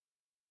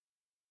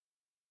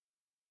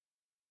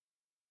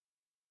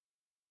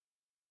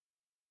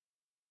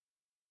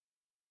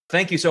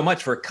Thank you so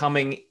much for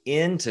coming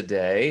in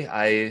today.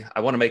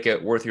 I want to make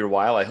it worth your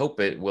while. I hope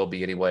it will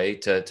be anyway,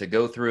 to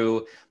go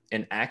through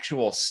an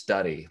actual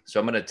study. So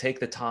I'm going to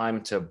take the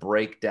time to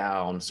break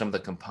down some of the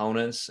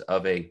components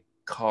of a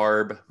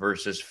carb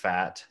versus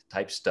fat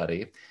type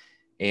study.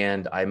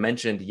 And I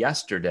mentioned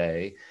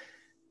yesterday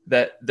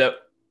that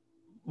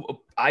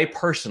I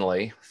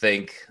personally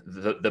think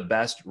the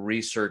best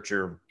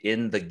researcher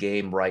in the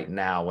game right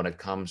now when it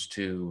comes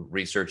to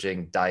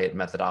researching diet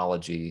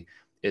methodology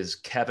is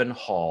Kevin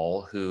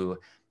Hall, who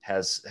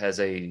has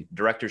a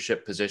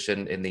directorship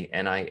position in the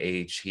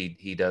NIH.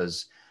 He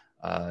does,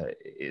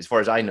 as far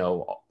as I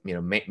know,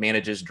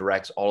 manages,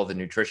 directs all of the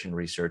nutrition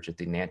research at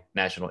the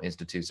National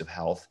Institutes of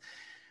Health.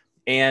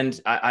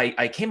 And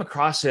I came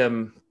across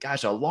him,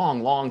 gosh, a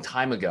long, long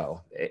time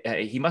ago.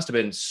 He must have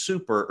been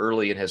super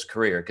early in his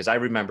career because I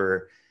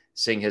remember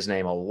seeing his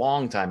name a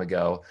long time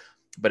ago.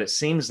 But it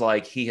seems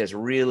like he has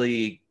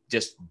really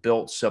just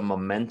built some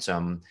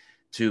momentum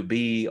to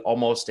be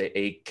almost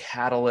a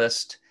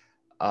catalyst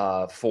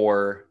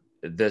for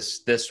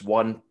this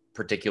one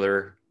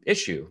particular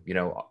issue.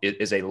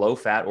 Is a low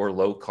fat or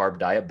low carb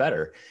diet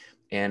better?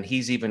 And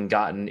he's even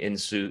gotten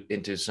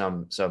into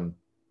some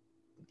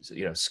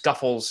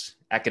scuffles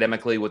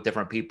academically with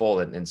different people,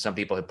 and some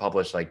people have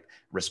published like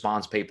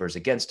response papers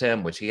against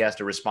him, which he has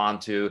to respond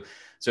to.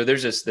 So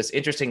there's this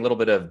interesting little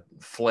bit of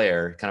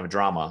flair, kind of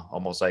drama,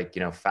 almost like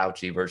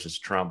Fauci versus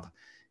Trump,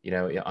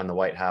 on the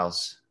White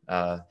House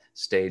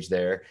stage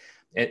there,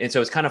 and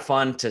so it's kind of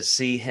fun to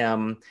see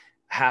him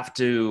have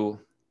to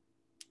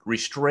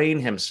restrain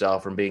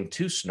himself from being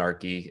too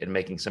snarky in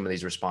making some of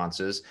these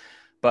responses,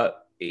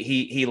 but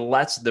he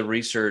lets the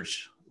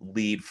research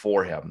lead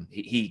for him.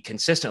 He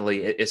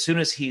consistently, as soon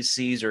as he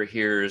sees or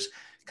hears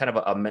kind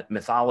of a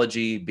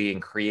mythology being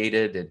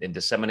created and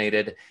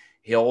disseminated,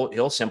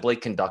 he'll simply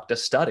conduct a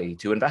study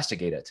to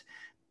investigate it.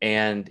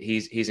 And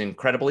he's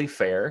incredibly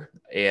fair.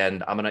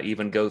 And I'm going to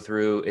even go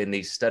through in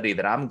the study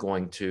that I'm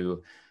going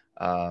to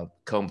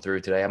comb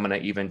through today. I'm going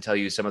to even tell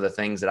you some of the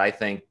things that I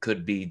think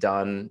could be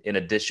done in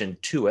addition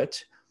to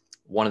it.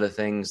 One of the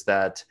things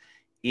that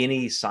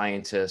any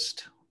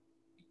scientist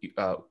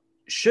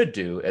should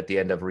do at the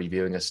end of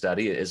reviewing a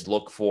study is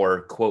look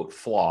for, quote,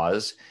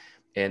 flaws.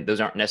 And those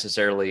aren't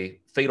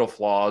necessarily fatal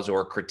flaws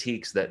or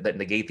critiques that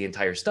negate the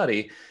entire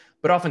study.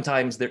 But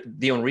oftentimes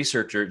the own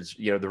researchers,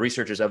 the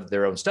researchers of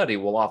their own study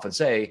will often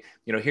say,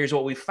 here's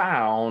what we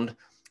found,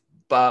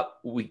 but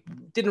we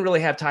didn't really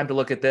have time to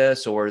look at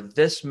this, or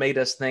this made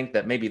us think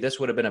that maybe this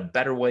would have been a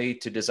better way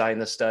to design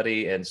the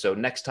study. And so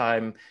next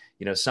time,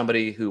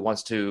 somebody who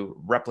wants to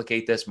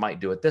replicate this might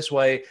do it this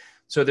way.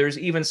 So there's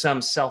even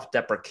some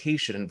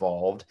self-deprecation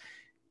involved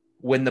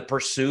when the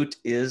pursuit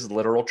is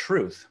literal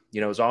truth.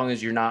 As long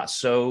as you're not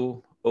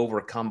so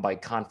overcome by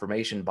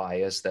confirmation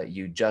bias that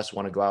you just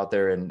want to go out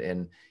there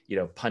and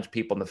punch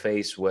people in the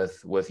face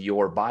with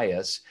your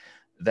bias,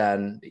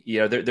 then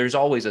there's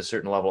always a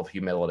certain level of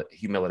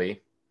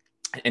humility.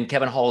 And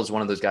Kevin Hall is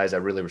one of those guys I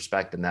really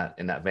respect in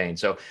that vein.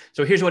 So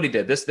here's what he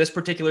did. This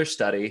particular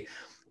study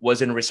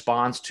was in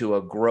response to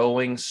a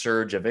growing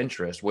surge of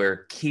interest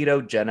where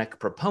ketogenic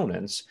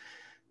proponents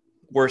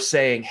were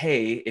saying,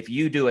 hey, if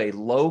you do a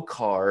low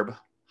carb,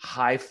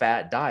 high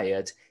fat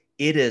diet,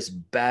 it is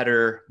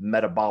better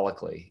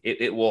metabolically.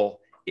 It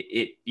will,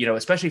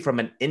 especially from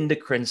an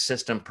endocrine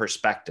system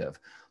perspective,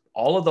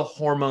 all of the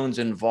hormones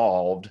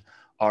involved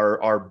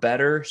are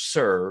better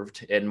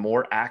served and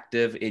more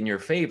active in your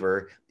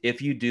favor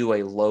if you do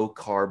a low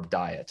carb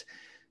diet.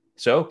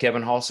 So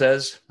Kevin Hall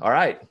says, all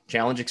right,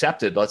 challenge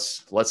accepted.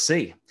 Let's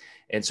see.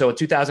 And so in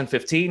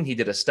 2015, he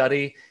did a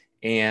study,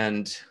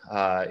 and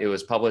it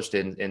was published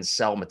in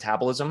Cell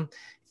Metabolism.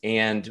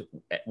 And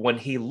when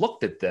he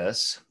looked at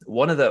this,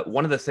 one of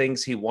the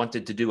things he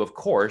wanted to do, of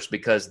course,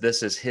 because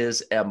this is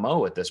his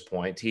MO at this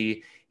point,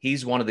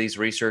 he's one of these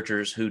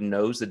researchers who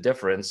knows the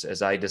difference,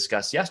 as I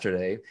discussed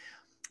yesterday,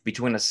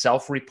 between a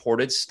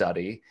self-reported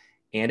study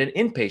and an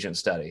inpatient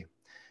study.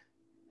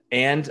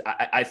 And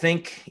I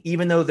think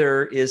even though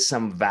there is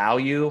some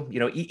value,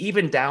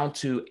 even down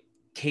to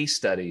case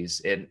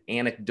studies and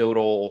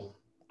anecdotal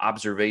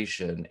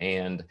observation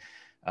and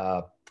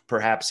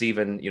perhaps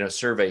even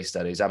survey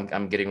studies.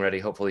 I'm getting ready,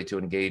 hopefully, to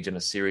engage in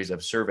a series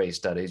of survey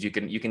studies. You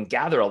can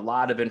gather a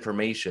lot of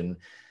information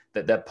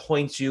that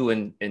points you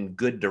in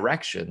good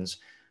directions.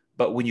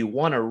 But when you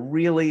want to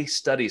really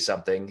study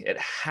something, it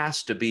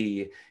has to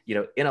be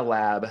in a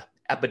lab,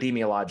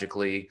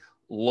 epidemiologically,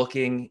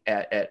 looking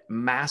at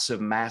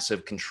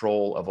massive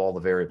control of all the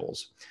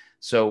variables.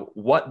 So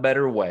what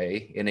better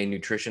way in a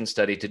nutrition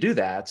study to do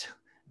that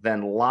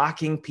than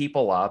locking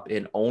people up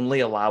and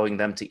only allowing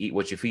them to eat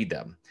what you feed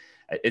them?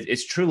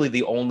 It's truly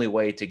the only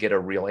way to get a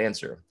real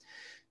answer.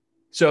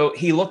 So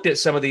he looked at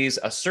some of these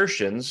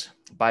assertions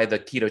by the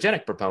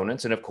ketogenic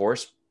proponents, and of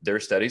course, their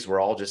studies were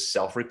all just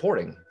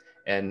self-reporting.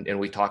 And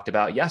we talked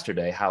about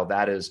yesterday how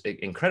that is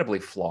incredibly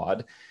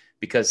flawed,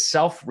 because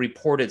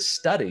self-reported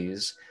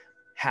studies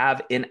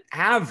have an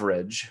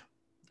average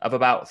of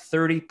about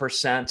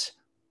 30%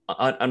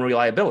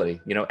 unreliability,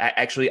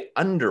 actually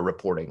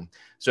underreporting.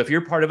 So if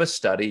you're part of a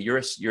study, you're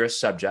a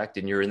subject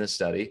and you're in the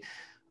study,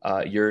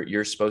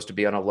 you're supposed to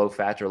be on a low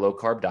fat or low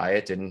carb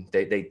diet, and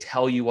they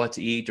tell you what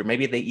to eat, or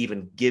maybe they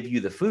even give you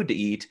the food to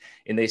eat,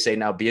 and they say,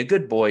 now be a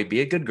good boy,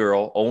 be a good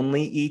girl,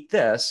 only eat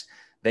this.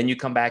 Then you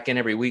come back in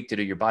every week to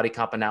do your body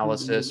comp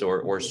analysis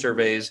or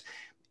surveys,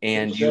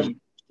 and you.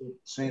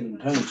 San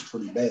Antonio's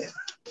pretty bad.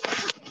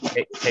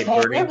 Hey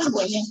Bernie. Yeah,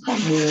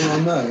 I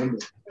know.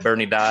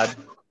 Bernie Dodd.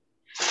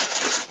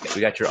 We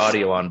got your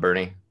audio on,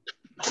 Bernie.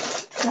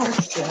 Oh,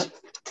 shit.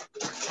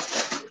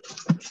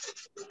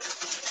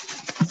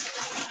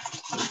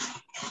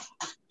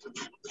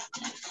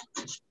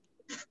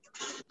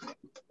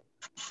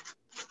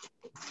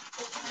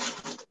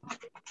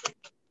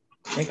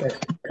 I think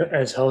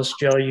as host,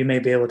 Joe, you may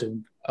be able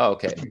to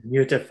okay.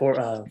 mute it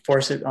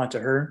force it onto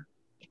her.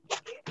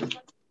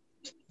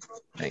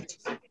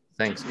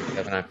 Thanks,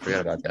 Kevin. I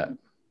forgot about that.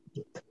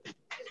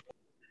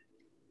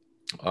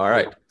 All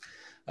right.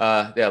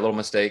 Yeah, a little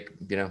mistake,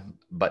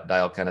 butt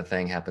dial kind of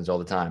thing happens all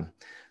the time.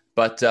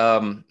 But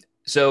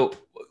so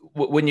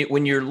when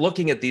you're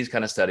looking at these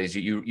kind of studies,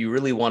 you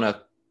really want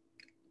to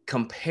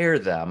compare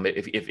them.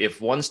 If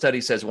one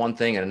study says one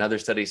thing and another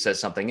study says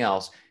something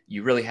else,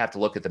 you really have to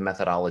look at the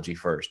methodology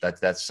first.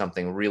 That's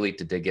something really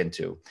to dig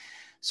into.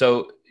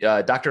 So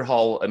Dr.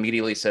 Hall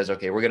immediately says,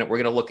 okay, we're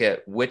gonna look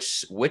at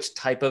which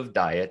type of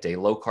diet, a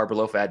low carb or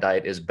low fat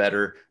diet, is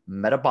better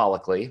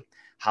metabolically,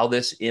 how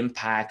this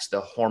impacts the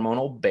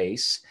hormonal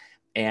base,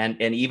 and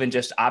even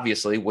just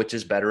obviously which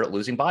is better at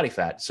losing body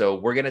fat. So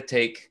we're gonna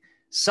take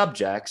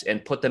subjects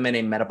and put them in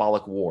a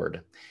metabolic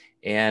ward.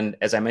 And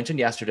as I mentioned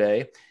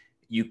yesterday,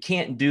 you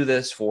can't do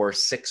this for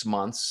 6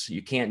 months.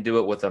 You can't do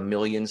it with 1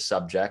 million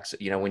subjects,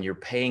 when you're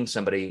paying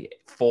somebody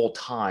full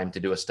time to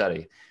do a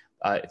study.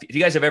 If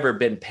you guys have ever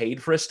been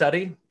paid for a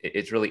study,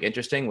 it's really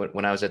interesting.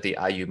 When I was at the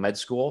IU med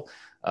school,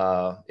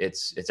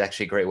 it's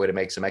actually a great way to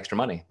make some extra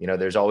money.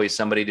 There's always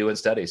somebody doing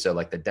studies. So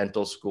like the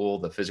dental school,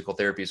 the physical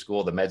therapy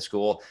school, the med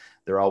school,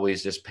 they're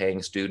always just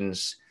paying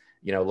students,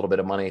 a little bit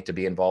of money to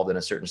be involved in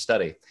a certain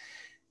study.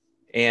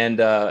 And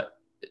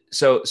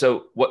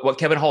so what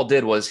Kevin Hall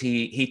did was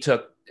he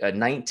took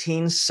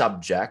 19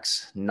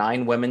 subjects,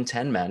 9 women,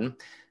 10 men.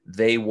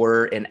 They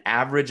were an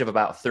average of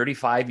about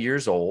 35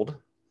 years old.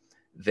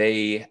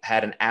 They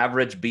had an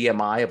average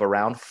BMI of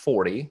around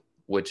 40,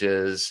 which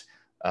is,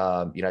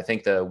 I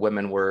think the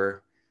women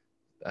were,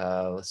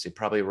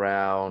 probably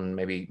around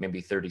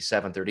maybe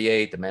 37,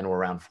 38. The men were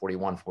around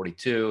 41,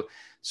 42.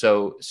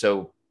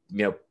 So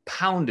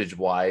poundage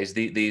wise,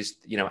 these,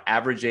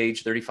 average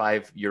age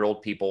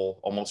 35-year-old people,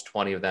 almost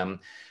 20 of them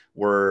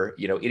were,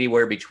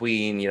 anywhere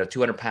between,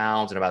 200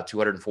 pounds and about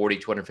 240,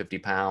 250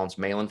 pounds,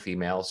 male and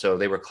female. So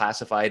they were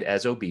classified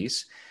as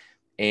obese.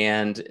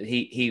 And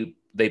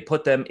they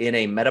put them in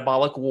a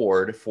metabolic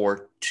ward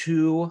for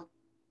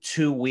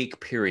two-week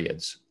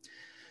periods.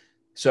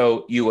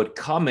 So you would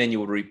come in, you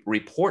would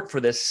report for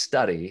this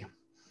study,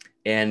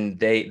 and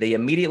they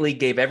immediately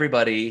gave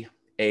everybody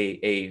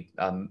a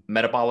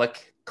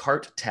metabolic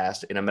cart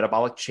test in a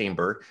metabolic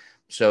chamber.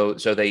 So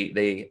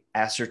they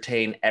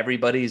ascertain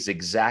everybody's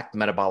exact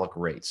metabolic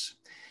rates.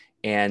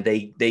 And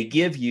they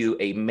give you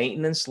a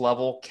maintenance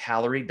level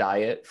calorie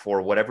diet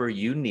for whatever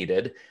you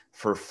needed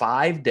for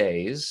 5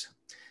 days.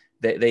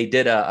 They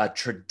did a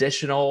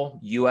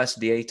traditional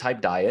USDA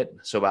type diet.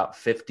 So about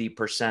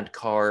 50%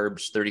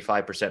 carbs,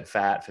 35%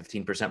 fat,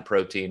 15%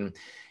 protein,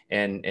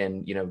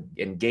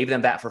 and gave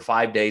them that for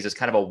 5 days as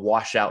kind of a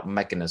washout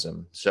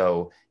mechanism.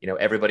 So,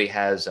 everybody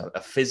has a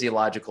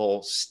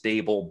physiological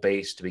stable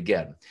base to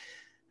begin.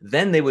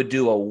 Then they would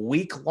do a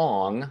week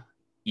long,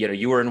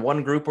 you were in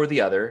one group or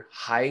the other,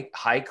 high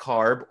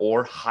carb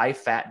or high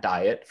fat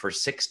diet for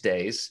 6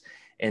 days.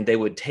 And they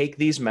would take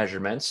these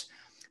measurements.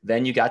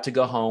 Then you got to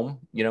go home,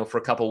 for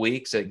a couple of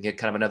weeks and get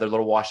kind of another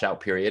little washout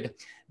period.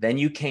 Then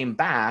you came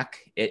back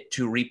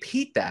to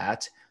repeat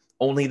that,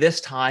 only this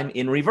time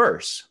in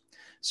reverse.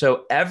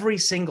 So every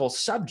single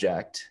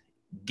subject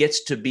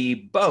gets to be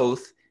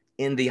both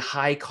in the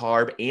high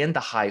carb and the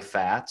high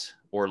fat,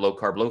 or low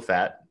carb, low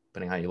fat,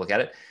 depending on how you look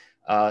at it,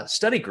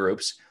 study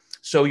groups.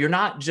 So you're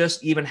not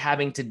just even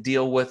having to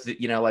deal with,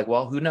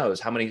 who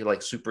knows how many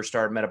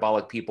superstar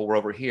metabolic people were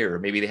over here. Or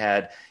maybe they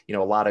had, a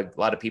lot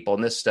of people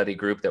in this study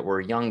group that were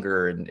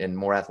younger and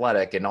more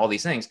athletic and all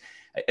these things.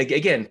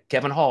 Again,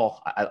 Kevin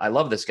Hall, I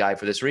love this guy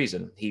for this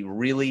reason. He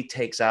really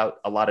takes out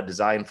a lot of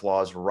design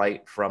flaws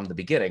right from the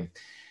beginning.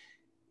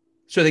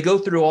 So they go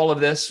through all of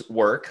this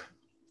work.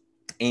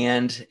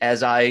 And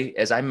as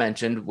I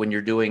mentioned, when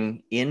you're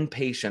doing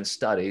inpatient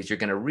studies, you're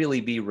going to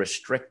really be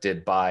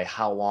restricted by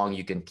how long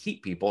you can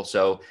keep people.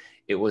 So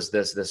it was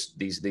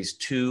these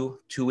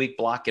two-week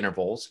block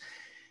intervals.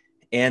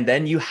 And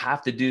then you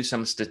have to do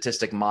some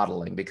statistic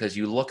modeling, because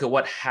you look at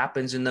what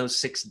happens in those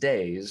 6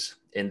 days.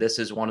 And this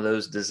is one of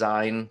those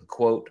design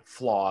quote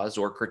flaws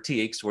or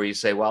critiques where you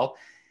say, well,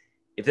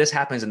 if this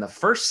happens in the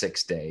first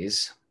 6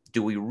 days,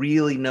 do we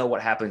really know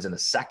what happens in the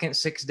second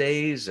 6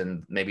 days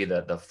and maybe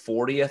the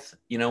 40th,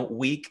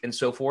 week and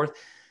so forth?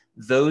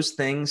 those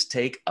things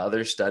take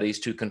other studies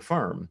to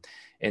confirm.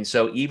 And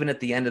so even at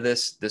the end of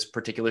this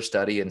particular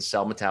study in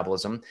Cell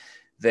Metabolism,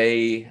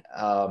 they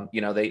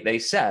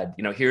said,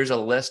 here's a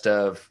list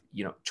of,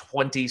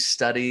 20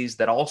 studies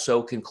that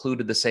also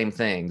concluded the same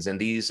things, and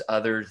these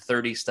other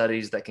 30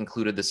 studies that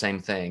concluded the same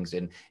things.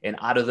 And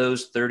out of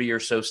those 30 or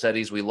so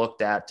studies we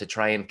looked at to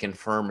try and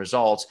confirm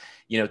results,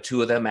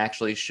 2 of them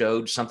actually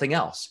showed something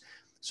else.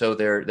 So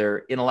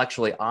they're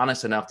intellectually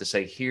honest enough to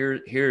say,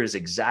 here is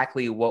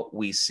exactly what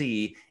we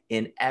see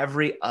in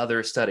every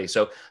other study.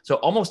 So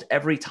almost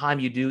every time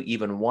you do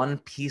even one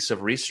piece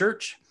of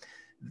research,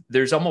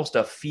 there's almost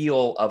a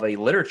feel of a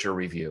literature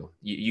review.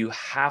 You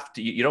have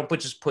to, you don't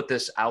just put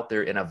this out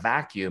there in a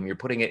vacuum. You're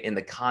putting it in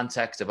the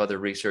context of other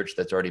research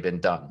that's already been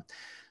done.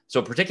 So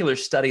a particular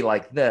study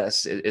like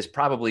this is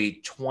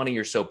probably 20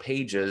 or so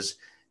pages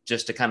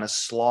just to kind of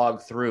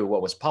slog through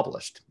what was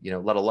published,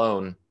 let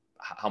alone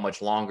how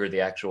much longer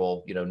the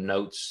actual,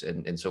 notes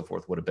and so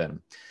forth would have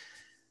been.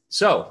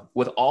 So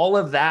with all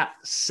of that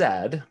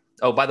said,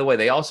 oh, by the way,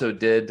 they also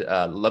did,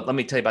 let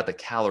me tell you about the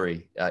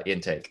calorie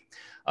intake.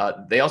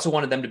 They also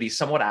wanted them to be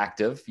somewhat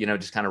active,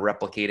 just kind of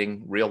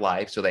replicating real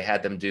life. So they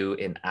had them do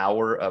an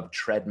hour of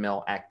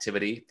treadmill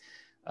activity,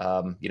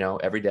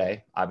 every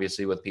day,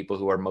 obviously with people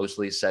who are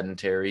mostly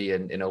sedentary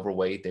and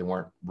overweight. They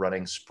weren't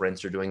running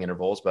sprints or doing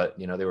intervals, but,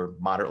 they were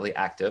moderately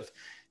active,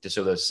 just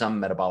so there's some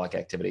metabolic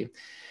activity.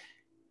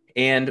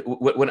 And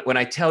when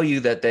I tell you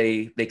that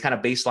they kind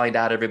of baselined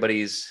out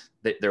everybody's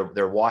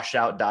their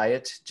washout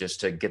diet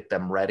just to get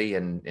them ready,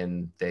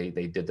 and they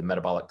did the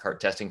metabolic cart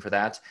testing for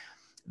that.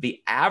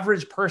 The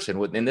average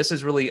person, and this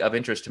is really of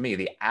interest to me,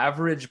 the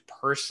average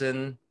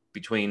person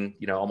between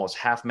almost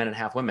half men and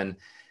half women,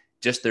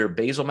 just their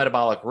basal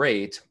metabolic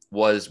rate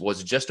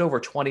was just over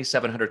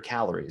 2,700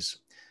 calories.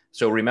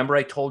 So remember,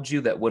 I told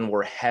you that when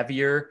we're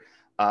heavier,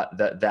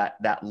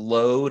 that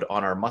load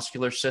on our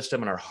muscular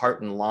system and our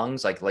heart and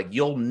lungs, like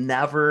you'll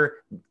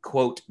never,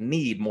 quote,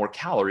 need more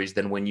calories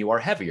than when you are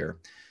heavier.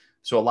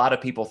 So a lot of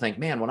people think,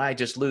 man, when I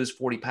just lose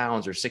 40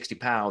 pounds or 60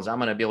 pounds, I'm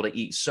going to be able to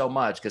eat so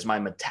much because my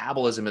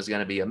metabolism is going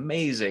to be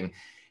amazing.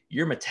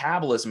 Your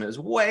metabolism is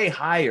way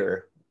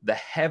higher. The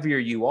heavier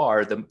you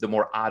are, the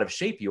more out of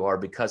shape you are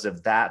because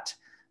of that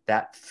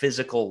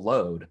physical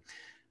load.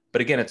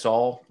 But again, it's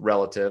all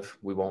relative.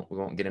 We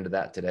won't get into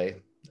that today.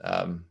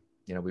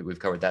 We've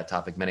covered that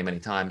topic many, many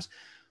times,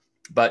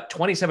 but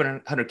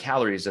 2,700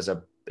 calories as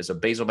a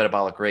basal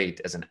metabolic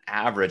rate as an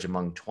average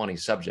among 20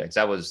 subjects.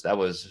 That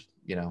was,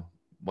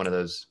 one of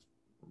those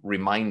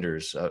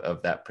reminders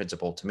of that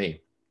principle to me.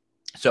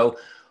 So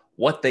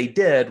what they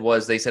did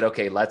was they said,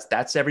 okay,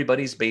 that's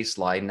everybody's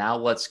baseline. Now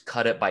let's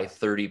cut it by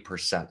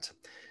 30%.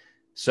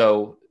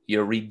 So,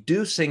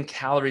 reducing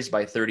calories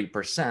by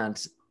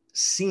 30%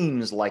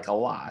 seems like a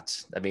lot.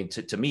 I mean,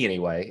 to me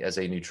anyway, as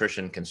a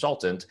nutrition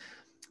consultant.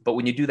 But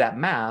when you do that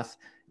math,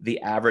 the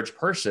average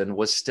person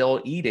was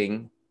still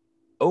eating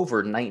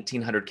over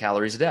 1,900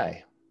 calories a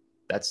day.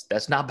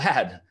 That's not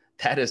bad.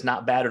 That is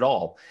not bad at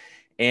all.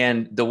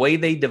 And the way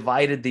they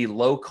divided the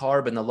low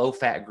carb and the low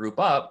fat group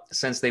up,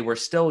 since they were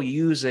still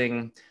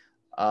using,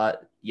 I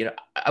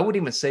wouldn't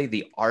even say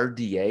the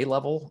RDA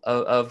level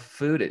of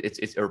food,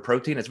 it's or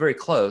protein, it's very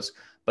close,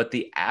 but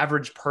the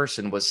average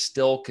person was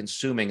still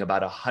consuming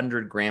about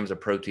 100 grams of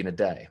protein a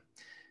day.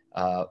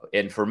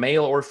 And for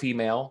male or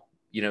female,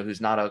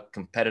 who's not a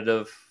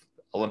competitive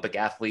Olympic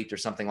athlete or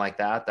something like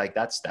that, like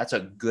that's a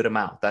good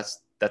amount.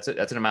 That's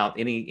an amount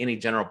any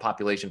general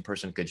population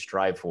person could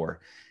strive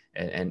for,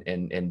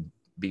 and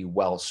be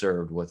well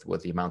served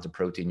with the amount of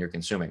protein you're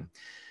consuming.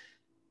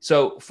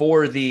 So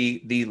for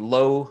the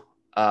low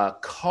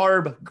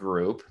carb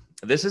group,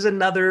 this is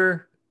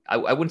another, I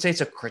wouldn't say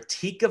it's a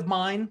critique of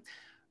mine,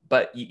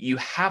 but you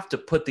have to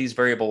put these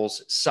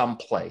variables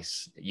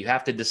someplace. You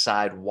have to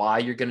decide why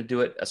you're going to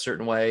do it a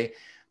certain way.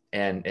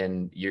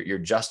 And you're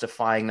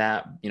justifying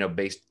that,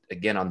 based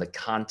again on the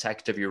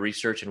context of your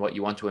research and what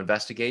you want to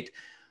investigate.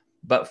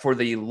 But for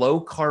the low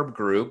carb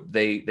group,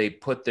 they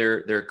put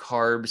their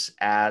carbs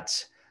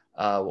at,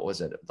 what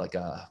was it? Like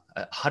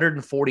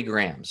 140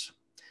 grams.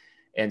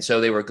 And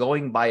so they were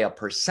going by a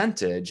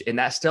percentage, and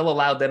that still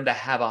allowed them to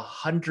have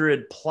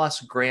 100 plus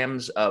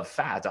grams of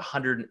fat,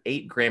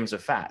 108 grams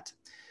of fat.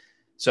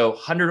 So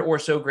 100 or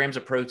so grams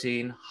of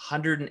protein,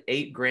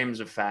 108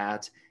 grams of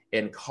fat,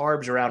 and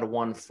carbs around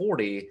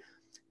 140.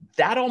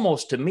 That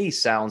almost to me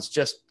sounds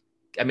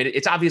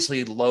it's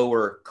obviously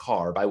lower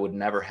carb. I would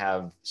never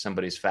have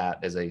somebody's fat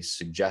as a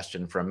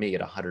suggestion from me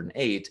at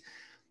 108.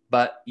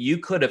 But you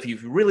could, if you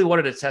really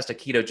wanted to test a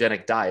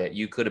ketogenic diet,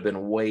 you could have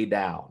been way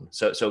down.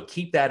 So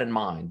keep that in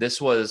mind. This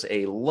was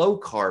a low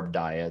carb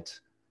diet.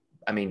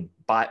 I mean,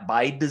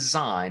 by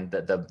design,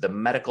 the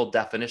medical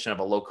definition of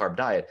a low carb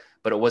diet,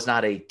 but it was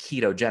not a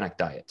ketogenic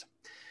diet.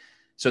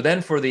 So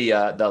then for the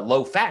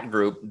low fat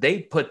group, they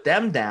put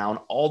them down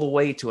all the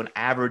way to an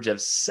average of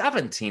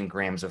 17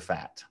 grams of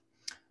fat.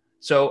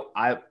 So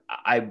I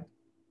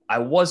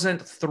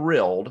wasn't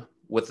thrilled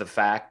with the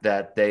fact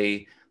that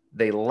they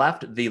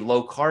left the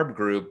low carb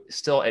group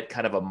still at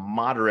kind of a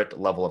moderate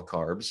level of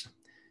carbs.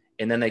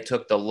 And then they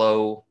took the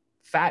low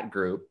fat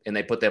group and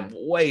they put them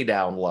way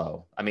down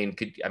low.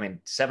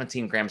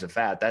 17 grams of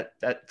fat,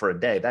 that for a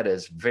day, that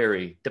is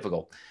very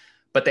difficult.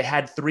 But they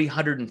had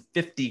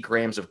 350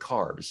 grams of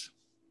carbs.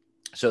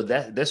 So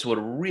this would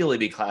really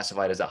be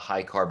classified as a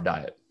high carb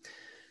diet.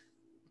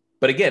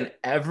 But again,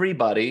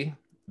 everybody,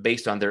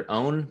 based on their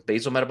own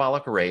basal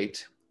metabolic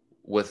rate,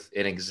 with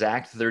an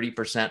exact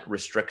 30%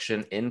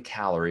 restriction in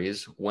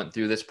calories, went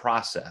through this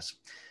process.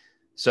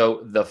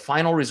 So the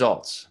final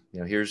results,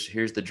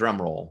 here's the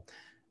drum roll.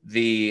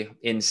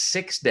 In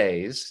 6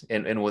 days,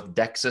 and with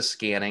DEXA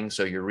scanning,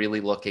 so you're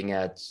really looking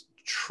at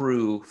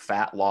true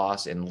fat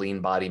loss and lean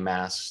body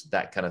mass,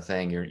 that kind of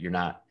thing. You're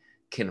not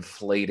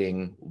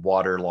conflating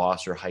water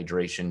loss or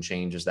hydration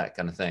changes, that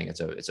kind of thing.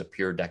 It's a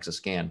pure DEXA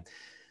scan.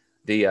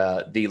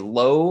 The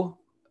low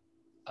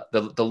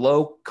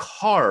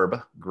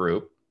carb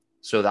group,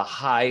 so the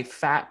high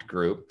fat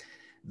group,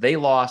 they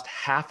lost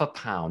half a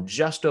pound,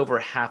 just over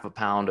half a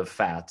pound of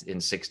fat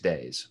in 6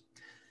 days.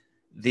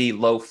 The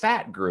low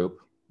fat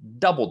group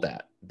doubled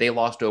that. They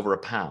lost over a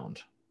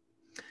pound.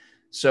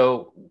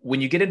 So when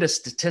you get into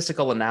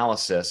statistical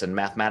analysis and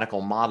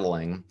mathematical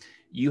modeling,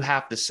 you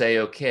have to say,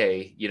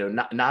 okay,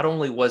 not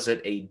only was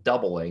it a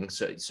doubling,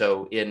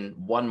 so in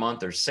 1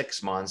 month or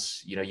 6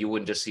 months, you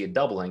wouldn't just see a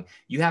doubling.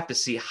 You have to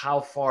see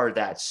how far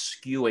that's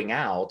skewing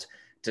out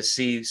to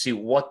see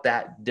what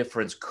that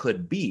difference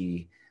could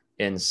be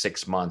in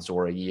 6 months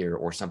or a year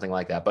or something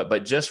like that.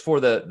 But just for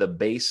the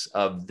base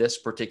of this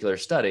particular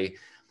study,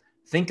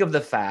 think of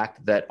the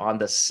fact that on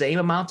the same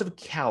amount of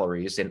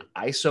calories, an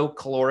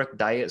isocaloric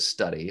diet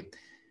study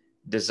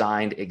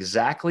designed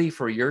exactly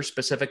for your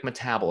specific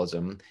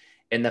metabolism,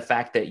 and the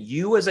fact that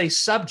you as a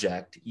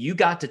subject, you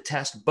got to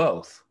test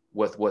both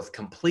with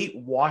complete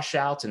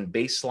washouts and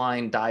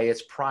baseline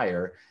diets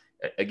prior,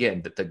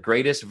 again, the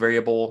greatest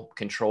variable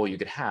control you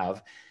could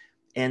have.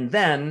 And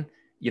then,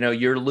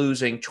 you're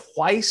losing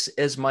twice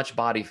as much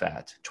body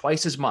fat,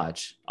 twice as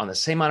much on the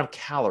same amount of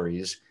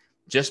calories,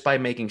 just by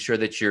making sure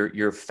that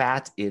your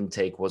fat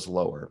intake was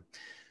lower.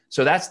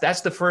 So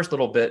that's the first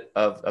little bit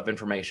of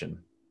information.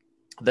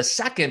 The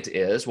second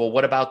is, well,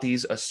 what about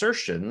these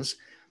assertions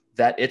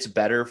that it's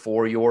better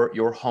for your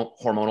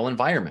hormonal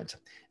environment?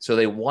 So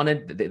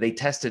they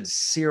tested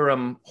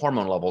serum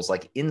hormone levels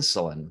like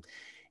insulin,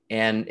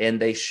 and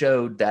they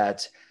showed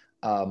that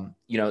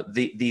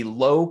the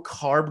low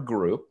carb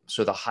group,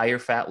 so the higher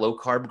fat low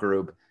carb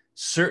group,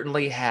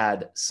 certainly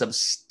had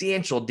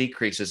substantial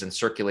decreases in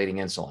circulating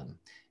insulin.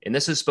 And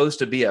this is supposed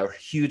to be a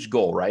huge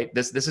goal, right?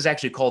 This is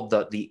actually called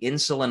the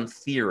insulin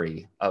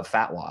theory of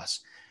fat loss.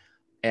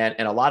 And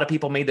a lot of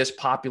people made this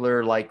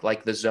popular,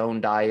 like the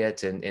zone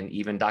diet and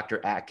even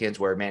Dr. Atkins,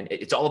 where, man,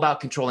 it's all about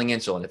controlling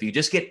insulin. If you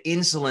just get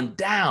insulin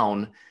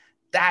down,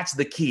 that's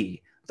the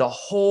key. The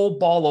whole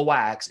ball of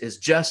wax is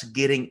just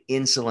getting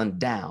insulin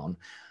down.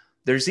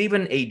 There's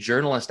even a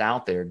journalist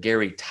out there,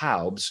 Gary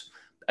Taubes,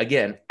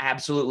 again,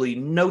 absolutely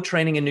no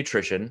training in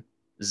nutrition,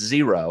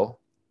 zero,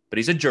 but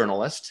he's a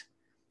journalist.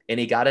 And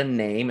he got a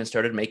name and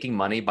started making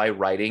money by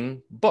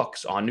writing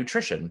books on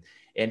nutrition.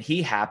 And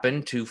he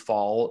happened to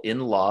fall in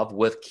love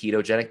with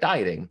ketogenic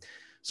dieting.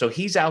 So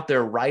he's out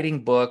there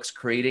writing books,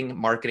 creating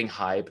marketing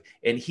hype,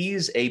 and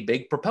he's a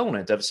big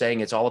proponent of saying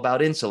it's all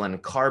about insulin.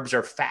 Carbs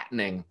are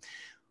fattening.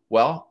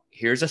 Well,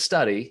 here's a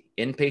study,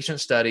 inpatient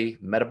study,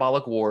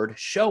 metabolic ward,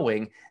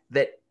 showing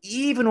that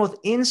even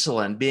with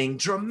insulin being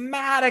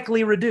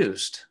dramatically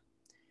reduced,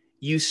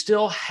 you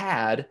still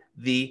had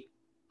the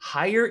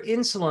higher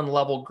insulin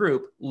level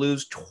group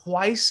lose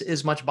twice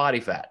as much body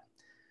fat.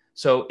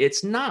 So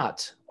it's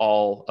not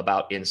all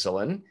about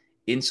insulin.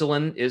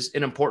 Insulin is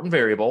an important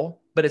variable,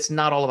 but it's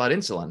not all about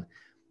insulin.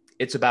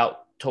 It's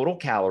about total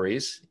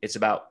calories. It's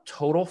about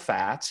total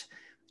fat.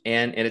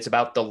 And it's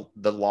about the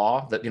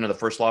law that, the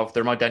first law of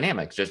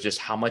thermodynamics, just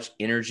how much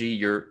energy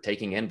you're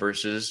taking in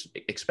versus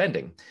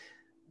expending.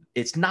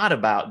 It's not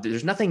about,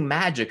 there's nothing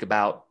magic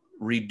about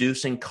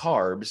reducing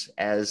carbs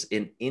as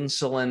an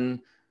insulin,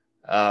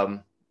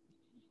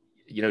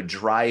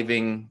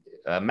 driving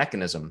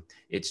mechanism.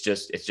 It's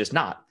just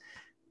not.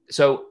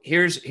 So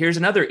here's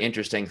another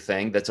interesting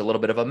thing that's a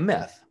little bit of a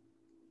myth.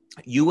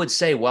 You would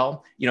say,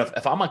 well,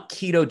 if I'm a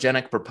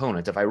ketogenic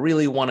proponent, if I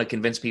really want to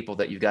convince people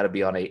that you've got to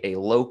be on a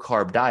low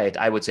carb diet,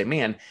 I would say,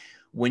 man,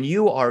 when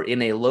you are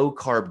in a low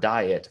carb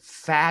diet,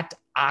 fat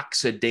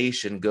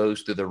oxidation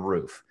goes through the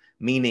roof,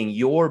 meaning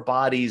your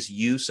body's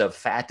use of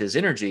fat as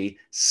energy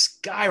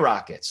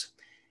skyrockets.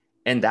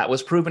 And that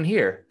was proven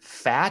here.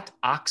 Fat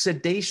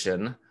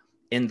oxidation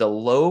in the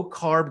low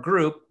carb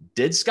group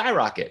did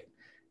skyrocket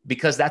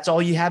because that's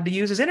all you have to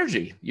use is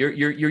energy.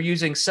 You're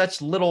using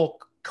such little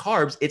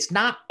carbs. It's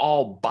not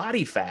all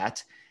body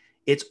fat.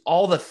 It's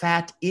all the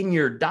fat in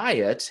your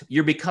diet.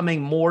 You're becoming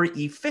more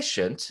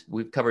efficient.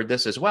 We've covered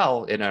this as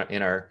well in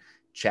our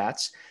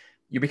chats.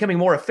 You're becoming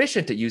more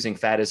efficient at using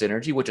fat as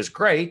energy, which is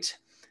great,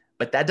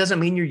 but that doesn't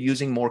mean you're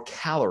using more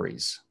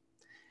calories.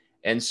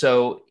 And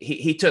so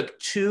he took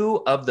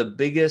two of the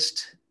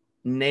biggest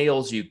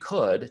nails you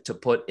could to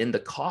put in the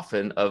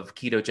coffin of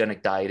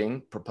ketogenic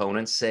dieting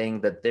proponents saying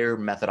that their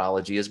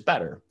methodology is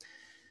better.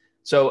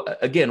 So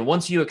again,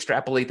 once you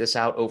extrapolate this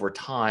out over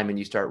time and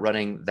you start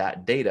running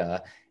that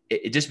data,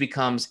 it just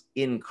becomes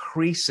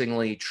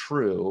increasingly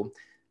true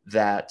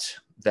that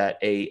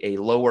a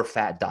lower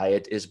fat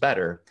diet is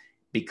better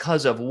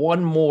because of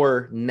one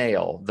more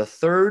nail. The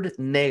third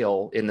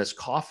nail in this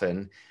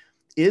coffin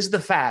is the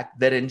fact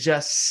that in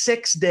just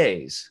 6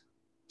 days,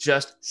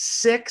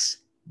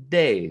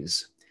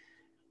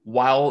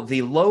 while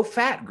the low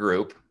fat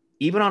group,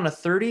 even on a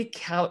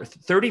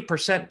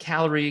 30%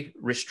 calorie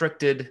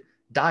restricted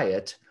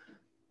diet,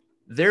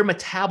 their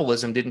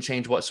metabolism didn't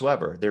change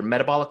whatsoever. Their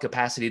metabolic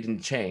capacity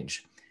didn't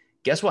change.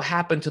 Guess what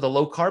happened to the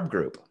low carb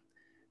group?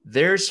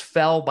 Theirs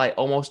fell by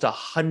almost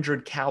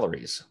 100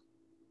 calories.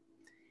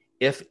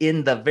 If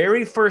in the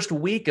very first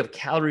week of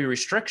calorie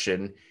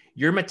restriction,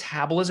 your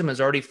metabolism is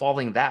already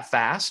falling that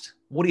fast,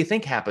 what do you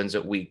think happens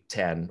at week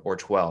 10 or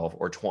 12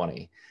 or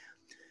 20?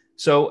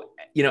 So,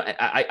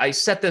 I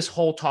set this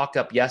whole talk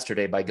up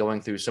yesterday by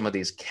going through some of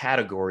these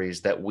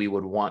categories that we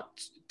would want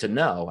to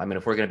know. I mean,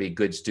 if we're going to be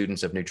good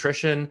students of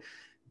nutrition,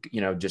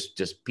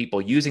 just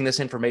people using this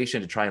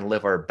information to try and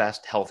live our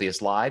best,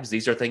 healthiest lives,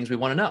 these are things we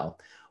want to know.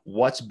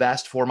 What's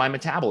best for my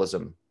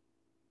metabolism?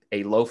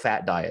 A low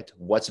fat diet.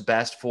 What's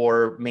best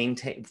for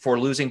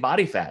losing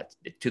body fat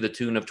to the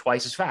tune of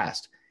twice as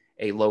fast?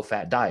 A low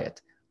fat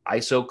diet.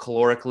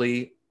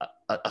 Isocalorically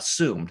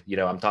assumed,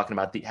 I'm talking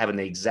about having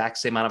the exact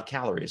same amount of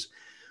calories.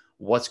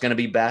 What's going to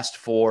be best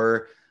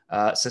for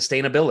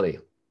sustainability?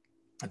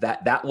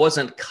 That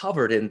wasn't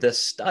covered in this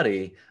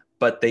study,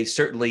 but they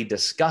certainly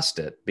discussed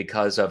it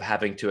because of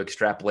having to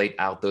extrapolate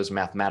out those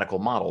mathematical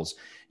models.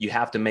 You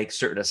have to make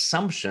certain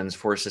assumptions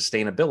for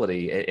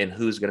sustainability and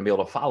who's going to be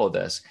able to follow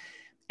this.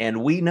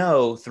 And we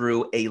know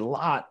through a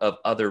lot of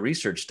other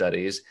research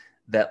studies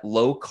that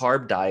low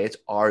carb diets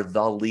are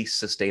the least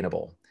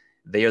sustainable.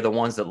 They are the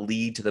ones that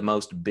lead to the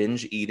most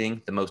binge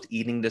eating, the most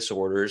eating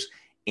disorders,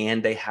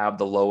 and they have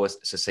the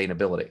lowest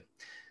sustainability.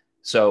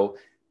 So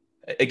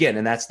again,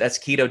 and that's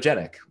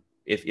ketogenic.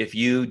 If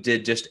you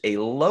did just a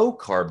low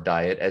carb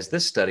diet, as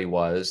this study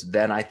was,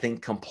 then I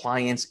think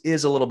compliance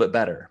is a little bit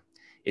better.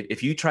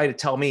 If you try to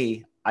tell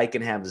me I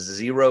can have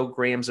 0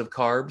 grams of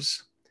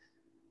carbs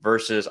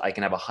versus I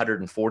can have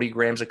 140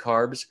 grams of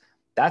carbs,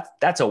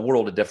 that's a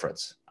world of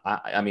difference.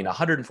 I mean,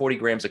 140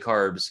 grams of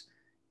carbs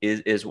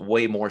is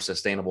way more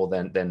sustainable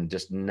than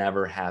just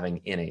never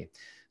having any.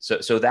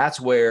 So that's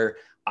where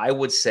I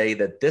would say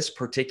that this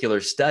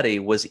particular study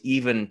was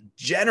even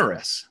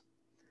generous.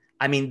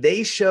 I mean,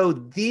 they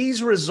showed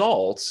these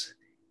results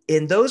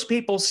and those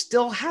people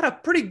still had a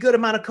pretty good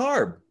amount of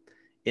carb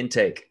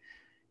intake.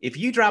 If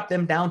you drop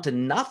them down to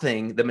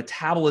nothing, the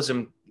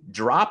metabolism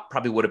drop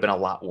probably would have been a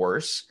lot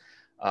worse.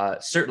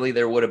 Certainly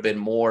there would have been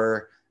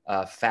more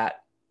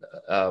fat,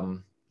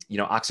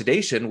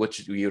 oxidation,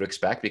 which you would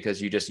expect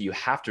because you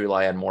have to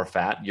rely on more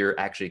fat. You're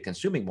actually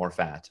consuming more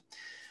fat.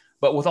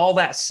 But with all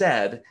that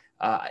said,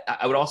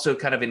 I would also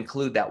kind of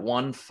include that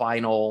one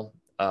final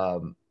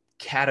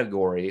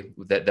category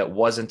that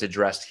wasn't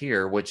addressed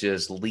here, which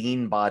is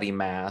lean body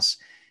mass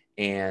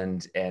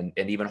and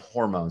even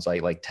hormones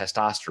like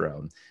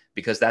testosterone,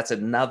 because that's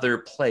another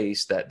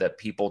place that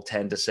people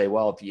tend to say,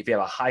 well, if you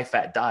have a high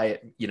fat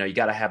diet, you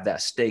got to have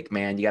that steak,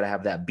 man, you got to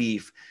have that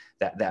beef,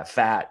 that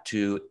fat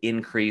to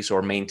increase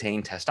or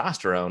maintain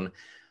testosterone.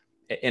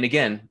 And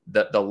again,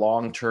 the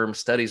long-term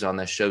studies on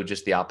this show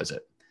just the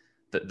opposite.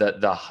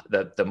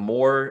 The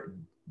more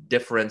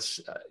difference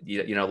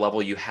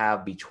level you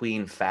have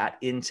between fat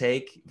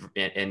intake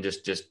and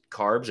just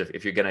carbs,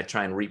 if you're going to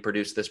try and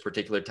reproduce this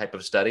particular type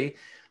of study,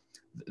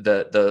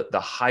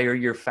 the higher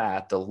your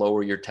fat, the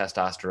lower your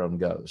testosterone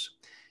goes.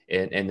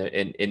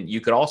 And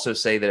you could also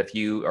say that if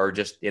you are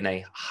just in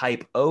a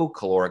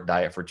hypocaloric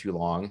diet for too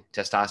long,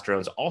 testosterone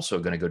is also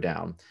going to go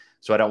down.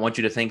 So I don't want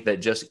you to think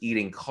that just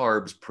eating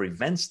carbs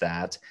prevents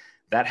that.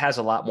 That has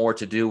a lot more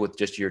to do with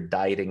just your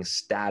dieting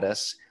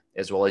status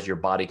as well as your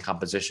body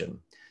composition.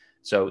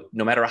 So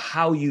no matter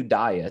how you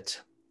diet,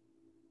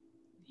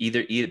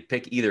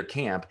 pick either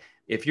camp.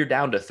 If you're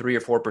down to 3 or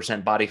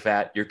 4% body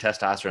fat, your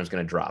testosterone is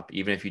going to drop,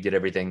 even if you did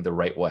everything the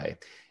right way.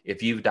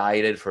 If you've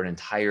dieted for an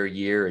entire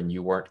year and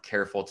you weren't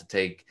careful to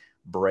take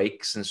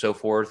breaks and so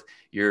forth,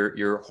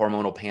 your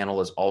hormonal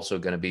panel is also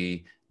going to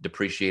be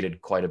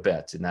depreciated quite a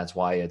bit. And that's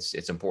why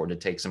it's important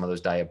to take some of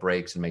those diet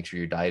breaks and make sure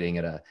you're dieting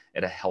at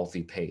a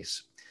healthy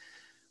pace.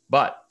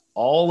 But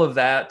all of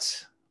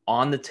that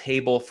on the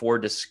table for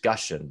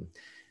discussion.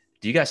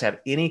 Do you guys have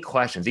any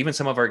questions? Even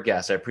some of our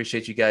guests, I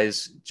appreciate you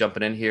guys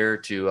jumping in here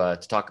to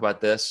talk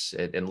about this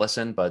and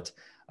listen. But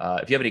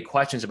if you have any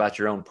questions about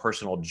your own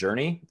personal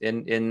journey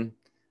in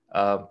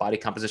body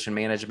composition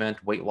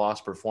management, weight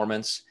loss,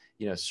 performance,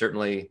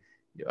 certainly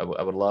I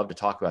would love to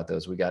talk about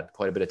those. We got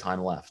quite a bit of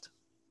time left.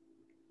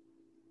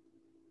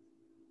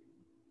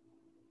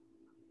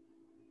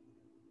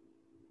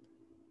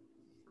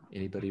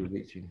 Anybody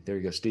reaching? There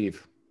you go,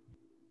 Steve.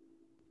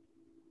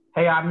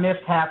 Hey, I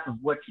missed half of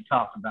what you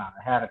talked about.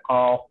 I had a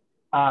call.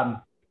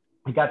 I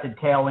got the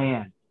tail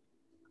end.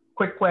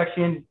 Quick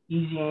question,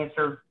 easy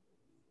answer.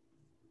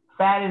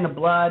 Fat in the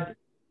blood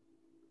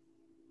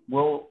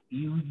will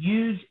you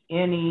use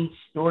any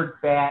stored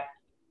fat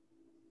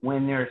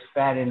when there's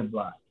fat in the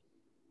blood?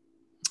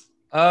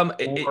 Or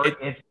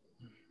is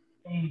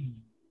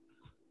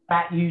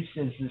fat use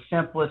is the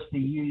simplest to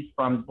use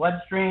from the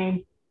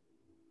bloodstream,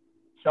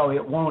 so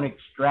it won't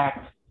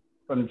extract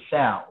from the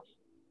cells?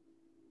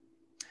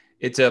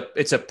 It's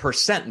a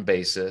percent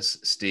basis,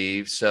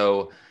 Steve.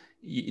 So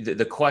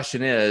the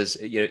question is,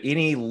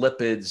 any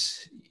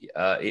lipids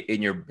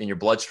in your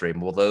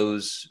bloodstream, will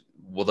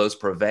those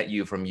prevent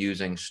you from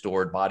using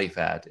stored body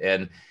fat?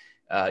 And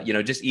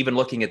just even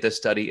looking at this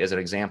study as an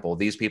example,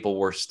 these people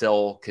were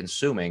still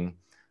consuming,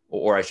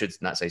 or I should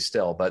not say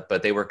still,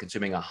 but they were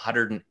consuming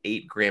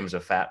 108 grams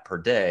of fat per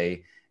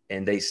day,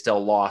 and they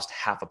still lost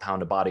half a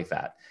pound of body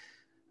fat.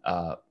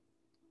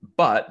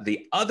 But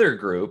the other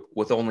group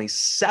with only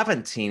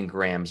 17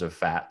 grams of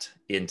fat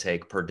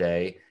intake per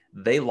day,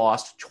 they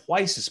lost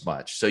twice as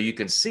much. So you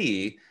can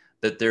see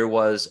that there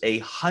was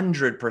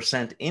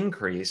 100%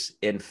 increase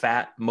in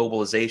fat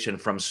mobilization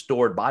from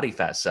stored body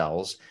fat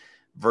cells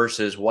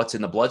versus what's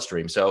in the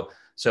bloodstream. So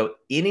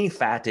any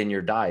fat in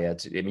your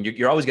diet, I mean,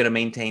 you're always going to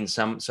maintain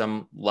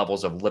some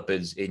levels of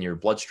lipids in your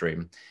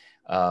bloodstream.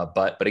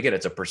 But again,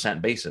 it's a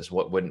percent basis.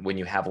 When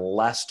you have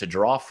less to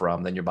draw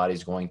from, then your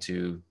body's going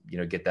to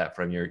get that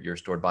from your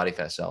stored body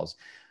fat cells.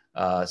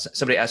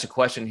 Somebody asked a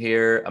question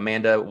here,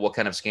 Amanda. What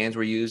kind of scans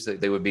were used?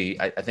 They would be.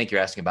 I think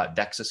you're asking about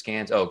DEXA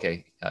scans. Oh,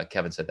 okay.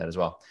 Kevin said that as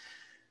well.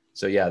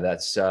 So yeah,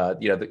 that's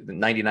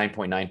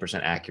 99.9%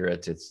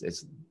 accurate.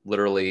 It's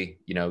literally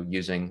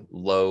using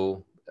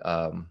low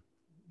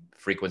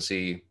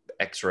frequency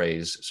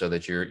X-rays so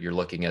that you're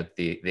looking at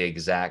the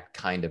exact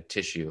kind of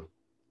tissue.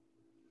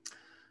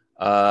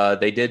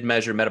 They did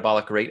measure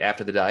metabolic rate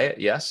after the diet,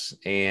 yes,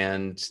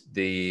 and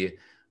the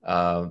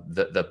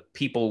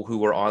people who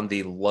were on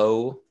the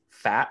low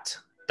fat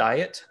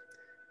diet,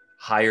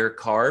 higher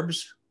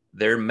carbs,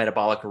 their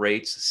metabolic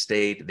rates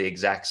stayed the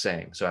exact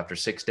same. So after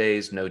 6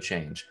 days, no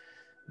change.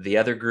 The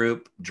other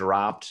group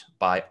dropped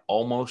by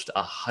almost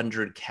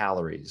 100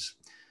 calories.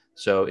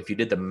 So if you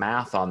did the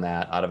math on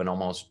that, out of an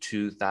almost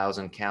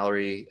 2,000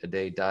 calorie a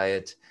day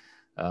diet,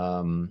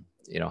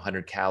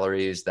 100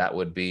 calories, that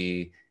would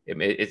be.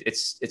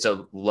 It's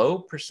a low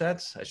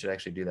percent. I should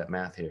actually do that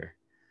math here.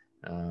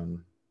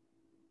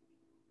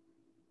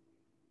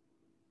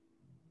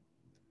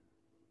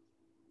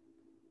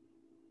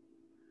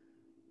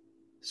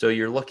 So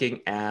you're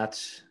looking at,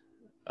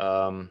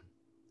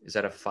 is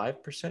that a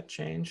 5%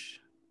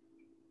 change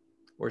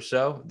or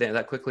so?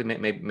 That quickly,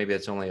 maybe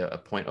that's only a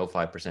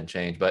 0.05%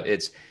 change, but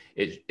it's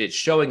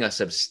showing a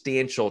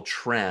substantial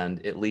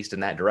trend, at least in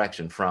that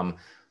direction, from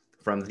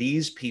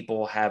these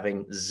people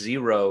having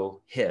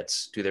 0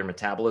 hits to their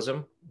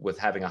metabolism with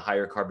having a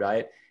higher carb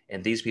diet,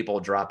 and these people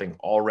dropping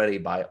already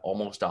by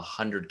almost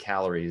 100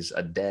 calories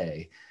a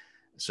day.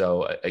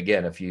 So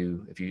again, if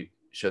you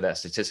show that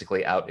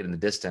statistically out in the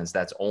distance,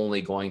 that's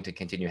only going to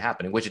continue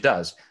happening, which it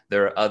does.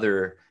 There are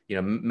other,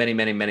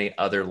 many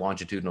other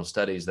longitudinal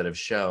studies that have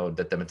shown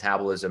that the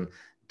metabolism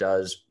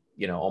does,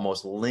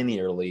 almost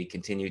linearly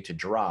continue to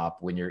drop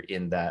when you're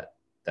in that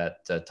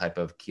type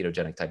of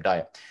ketogenic type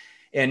diet.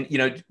 And,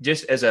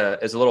 just as a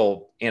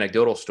little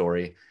anecdotal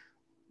story,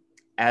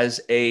 as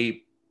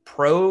a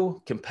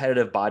pro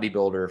competitive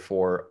bodybuilder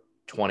for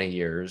 20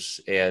 years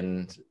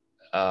and,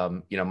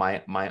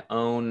 my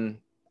own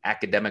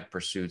academic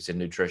pursuits in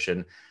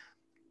nutrition,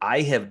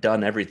 I have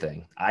done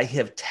everything. I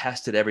have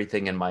tested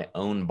everything in my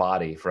own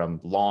body,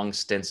 from long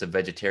stints of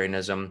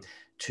vegetarianism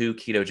to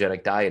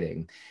ketogenic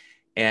dieting.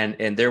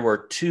 And there were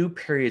 2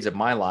 periods of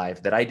my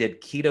life that I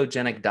did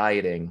ketogenic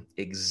dieting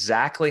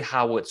exactly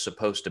how it's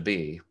supposed to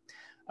be.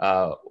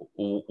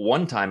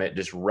 One time it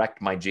just wrecked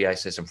my GI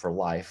system for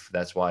life.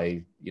 That's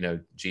why,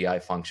 GI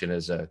function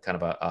is a kind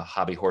of a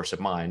hobby horse of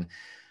mine.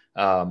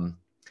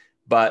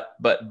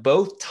 But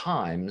both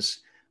times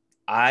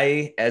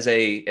I, as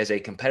a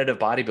competitive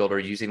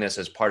bodybuilder, using this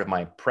as part of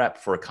my prep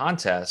for a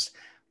contest,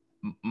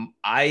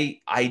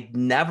 I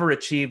never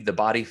achieved the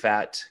body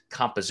fat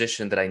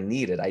composition that I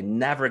needed. I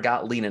never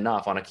got lean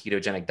enough on a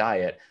ketogenic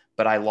diet,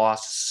 but I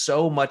lost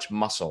so much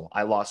muscle.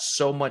 I lost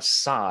so much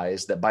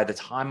size that by the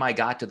time I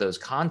got to those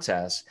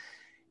contests,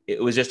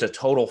 it was just a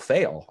total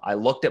fail. I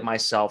looked at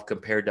myself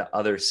compared to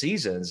other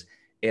seasons,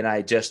 and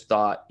I just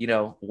thought,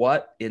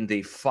 what in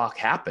the fuck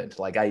happened?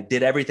 Like, I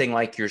did everything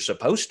like you're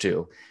supposed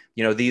to.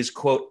 These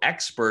quote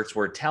experts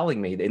were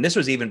telling me, and this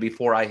was even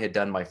before I had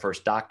done my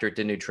first doctorate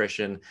in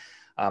nutrition.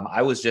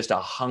 I was just a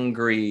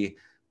hungry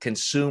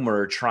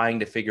consumer trying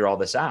to figure all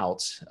this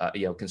out,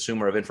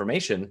 consumer of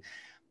information.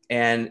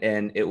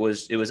 And it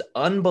was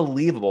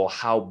unbelievable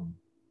how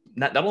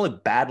not only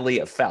badly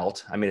it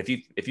felt. I mean,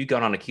 if you've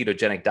gone on a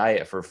ketogenic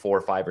diet for 4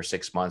 or 5 or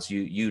 6 months,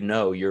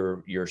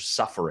 you're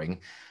suffering,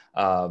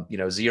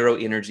 0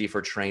 energy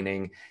for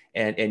training.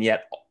 And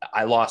yet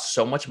I lost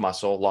so much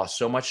muscle, lost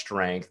so much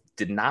strength,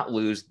 did not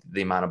lose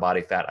the amount of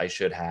body fat I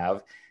should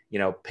have,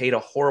 paid a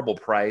horrible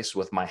price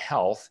with my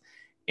health.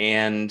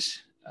 And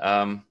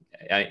I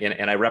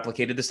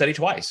replicated the study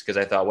twice because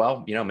I thought,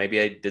 well, maybe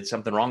I did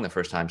something wrong the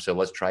first time, so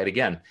let's try it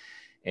again.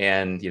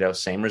 And,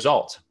 same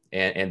result.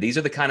 And these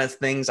are the kind of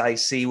things I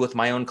see with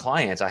my own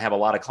clients. I have a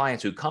lot of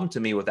clients who come to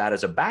me with that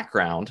as a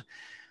background.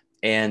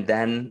 And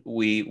then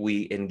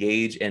we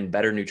engage in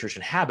better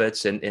nutrition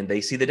habits, and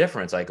they see the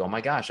difference. Like, oh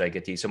my gosh, I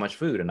get to eat so much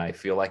food and I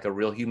feel like a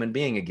real human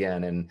being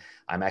again. And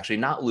I'm actually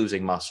not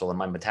losing muscle and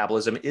my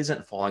metabolism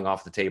isn't falling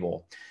off the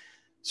table.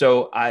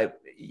 So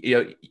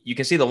you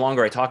can see the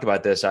longer I talk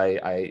about this,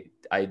 I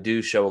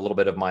do show a little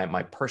bit of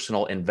my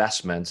personal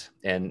investment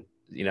and,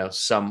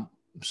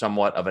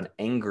 somewhat of an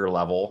anger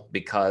level,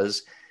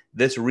 because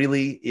this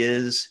really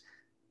is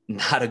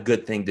not a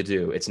good thing to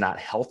do. It's not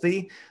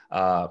healthy.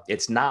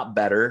 It's not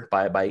better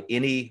by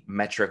any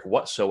metric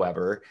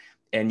whatsoever.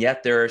 And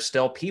yet there are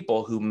still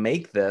people who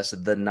make this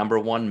the number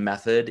one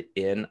method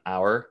in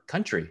our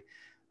country.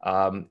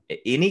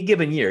 Any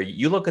given year,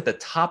 you look at the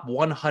top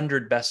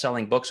 100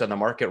 best-selling books on the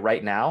market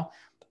right now,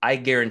 I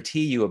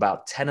guarantee you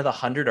about 10 of the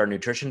 100 are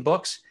nutrition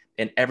books,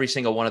 and every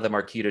single one of them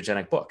are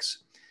ketogenic books.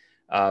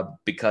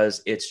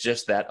 Because it's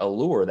just that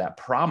allure, that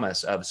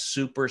promise of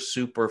super,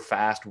 super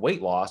fast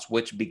weight loss,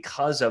 which,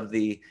 because of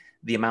the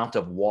amount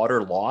of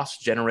water loss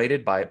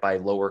generated by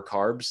lower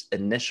carbs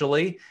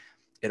initially,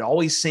 it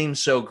always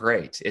seems so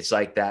great. It's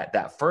like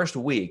that first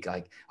week,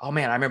 like, oh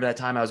man, I remember that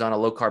time I was on a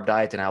low carb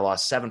diet and I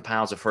lost 7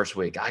 pounds the first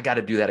week. I got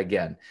to do that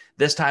again.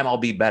 This time I'll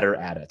be better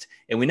at it.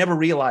 And we never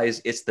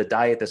realize it's the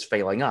diet that's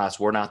failing us.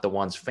 We're not the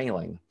ones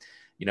failing.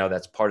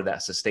 That's part of that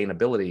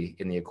sustainability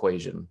in the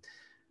equation.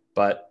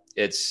 But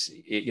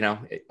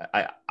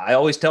I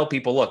always tell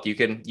people, look, you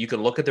can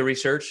look at the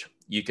research,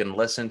 you can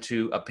listen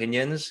to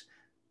opinions,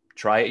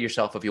 try it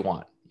yourself if you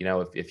want.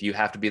 If you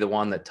have to be the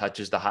one that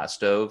touches the hot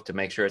stove to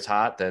make sure it's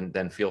hot,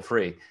 then feel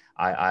free.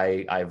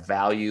 I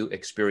value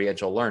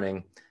experiential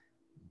learning.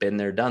 Been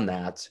there, done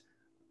that.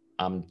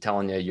 I'm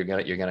telling you, you're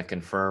gonna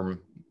confirm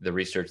the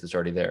research that's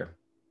already there.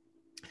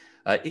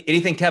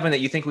 Anything, Kevin, that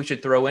you think we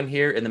should throw in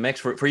here in the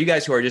mix for you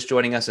guys who are just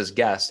joining us as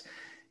guests?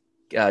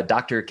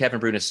 Dr. Kevin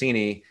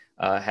Brunacini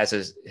has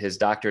his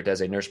doctorate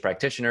as a nurse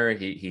practitioner.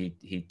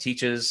 He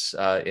teaches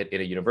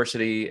in a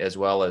university, as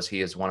well as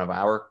he is one of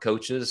our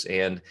coaches.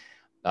 And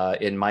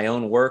in my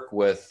own work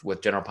with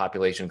general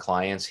population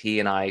clients, he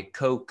and I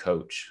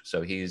co-coach.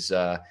 So he's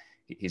kind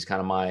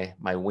of my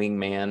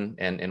wingman,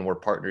 and we're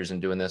partners in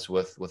doing this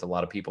with a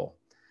lot of people.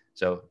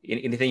 So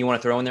anything you want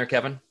to throw in there,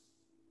 Kevin?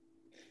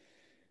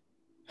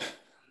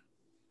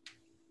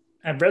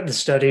 I've read the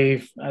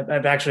study.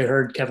 I've actually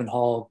heard Kevin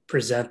Hall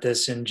present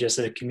this in just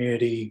a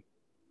community,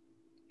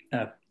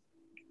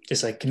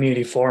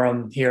 community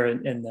forum here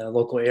in the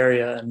local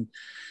area. And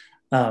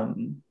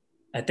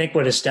I think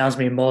what astounds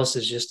me most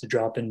is just the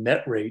drop in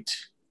met rate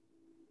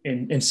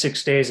in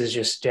 6 days is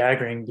just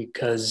staggering,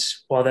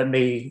 because while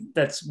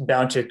that's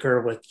bound to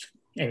occur with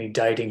any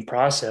dieting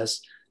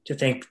process, to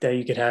think that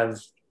you could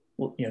have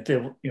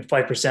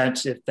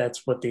 5%, if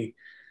that's what the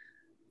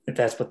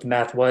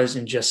math was,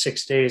 in just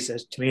 6 days,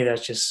 to me,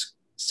 that's just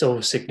so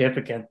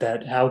significant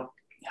that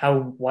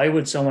why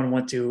would someone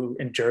want to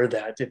endure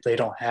that if they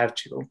don't have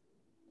to?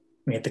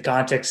 I mean, if the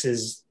context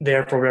is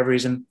there for whatever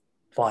reason,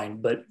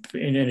 fine. But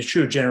in a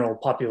true general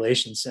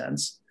population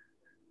sense,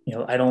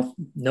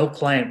 no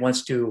client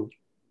wants to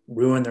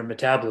ruin their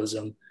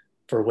metabolism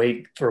for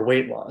weight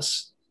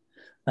loss.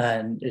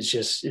 And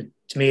to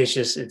me,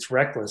 it's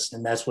reckless.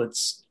 And that's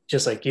what's,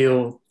 just like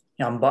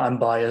I'm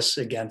biased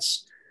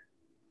against,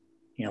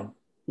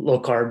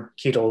 low carb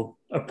keto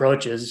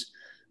approaches,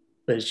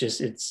 but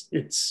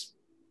it's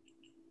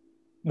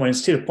when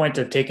it's to the point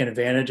of taking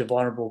advantage of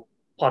vulnerable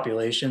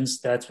populations,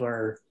 that's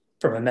where,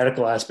 from a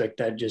medical aspect,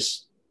 that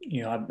just,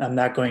 I'm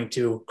not going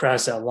to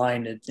cross that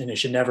line, and it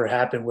should never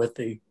happen with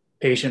the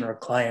patient or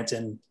client.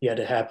 And yet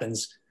it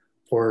happens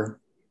for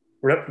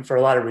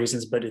a lot of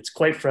reasons, but it's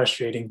quite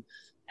frustrating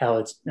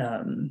how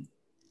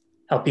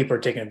people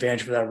are taking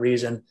advantage for that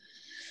reason,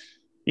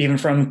 even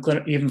from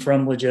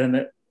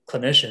legitimate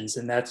clinicians.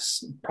 And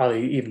that's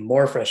probably even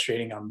more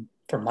frustrating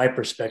from my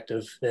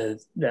perspective,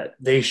 that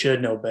they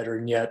should know better,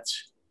 and yet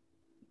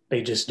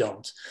they just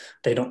don't.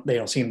 They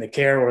don't seem to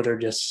care, or they're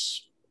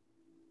just,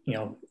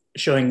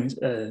 showing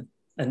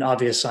an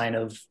obvious sign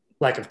of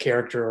lack of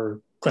character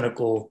or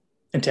clinical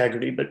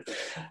integrity. But,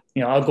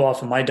 I'll go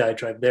off of my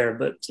diatribe there,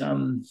 but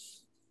I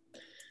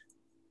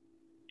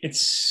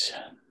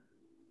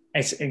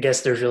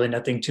guess there's really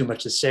nothing too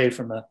much to say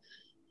from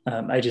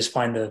I just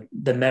find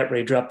the met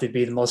rate drop to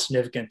be the most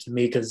significant to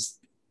me, because,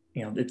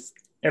 it's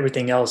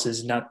everything else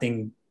is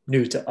nothing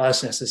new to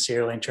us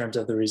necessarily in terms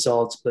of the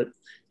results, but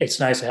it's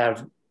nice to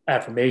have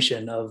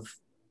affirmation of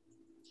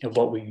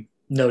what we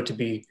know to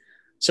be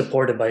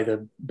supported by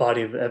the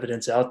body of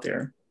evidence out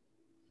there.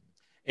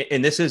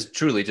 And this is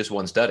truly just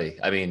one study.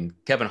 I mean,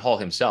 Kevin Hall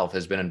himself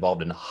has been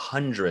involved in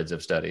hundreds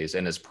of studies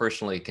and has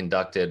personally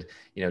conducted,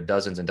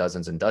 dozens and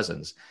dozens and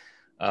dozens.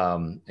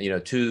 To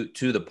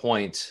the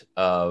point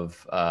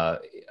of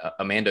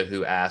Amanda,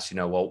 who asked,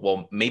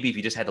 well, maybe if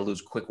you just had to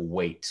lose quick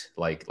weight,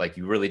 like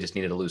you really just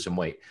needed to lose some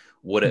weight,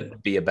 would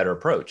it be a better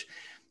approach?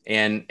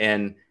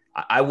 And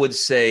I would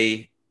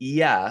say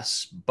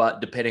yes,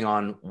 but depending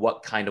on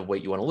what kind of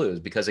weight you want to lose,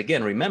 because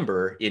again,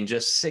 remember, in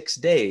just 6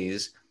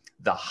 days,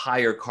 the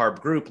higher carb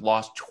group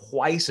lost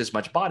twice as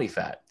much body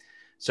fat.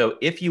 So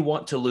if you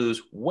want to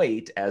lose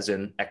weight, as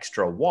in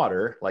extra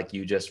water, like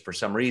you just, for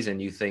some reason,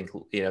 you think,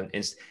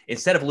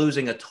 instead of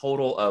losing a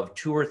total of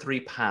 2 or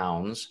 3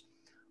 pounds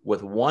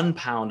with 1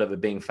 pound of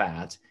it being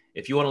fat,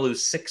 if you want to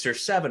lose 6 or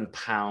 7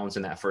 pounds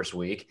in that first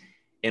week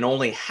and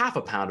only half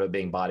a pound of it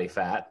being body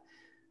fat,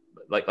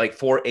 like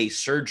for a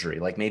surgery,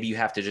 like maybe you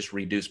have to just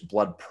reduce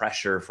blood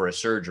pressure for a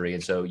surgery.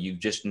 And so you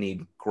just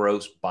need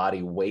gross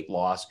body weight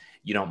loss.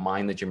 You don't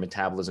mind that your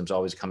metabolism's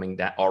always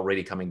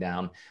already coming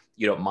down.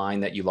 You don't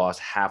mind that you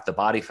lost half the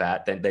body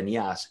fat, then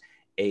yes,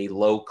 a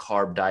low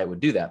carb diet would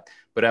do that.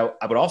 But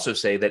I would also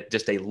say that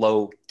just a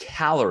lower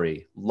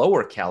calorie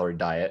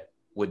diet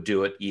would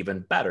do it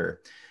even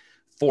better.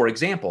 For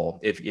example,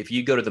 if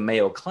you go to the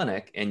Mayo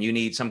Clinic and you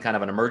need some kind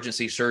of an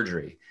emergency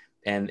surgery,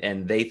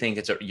 and they think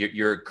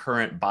your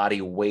current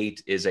body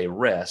weight is a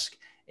risk,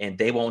 and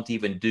they won't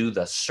even do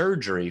the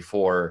surgery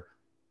for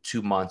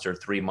 2 months or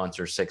 3 months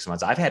or 6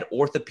 months. I've had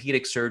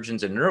orthopedic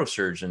surgeons and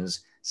neurosurgeons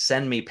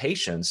send me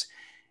patients,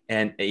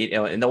 and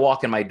they'll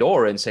walk in my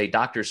door and say,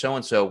 Dr.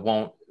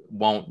 So-and-so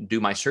won't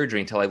do my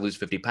surgery until I lose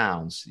 50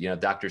 pounds.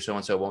 Dr.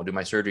 So-and-so won't do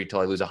my surgery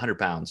until I lose 100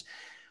 pounds.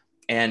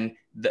 And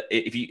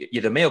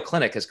the Mayo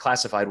Clinic has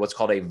classified what's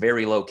called a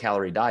very low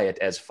calorie diet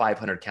as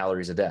 500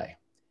 calories a day.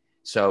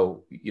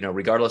 So,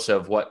 regardless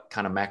of what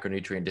kind of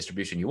macronutrient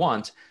distribution you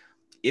want,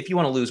 if you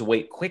want to lose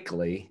weight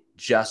quickly,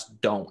 just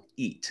don't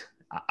eat.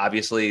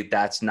 Obviously,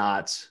 that's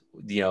not,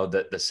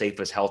 the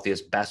safest,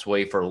 healthiest, best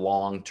way for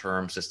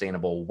long-term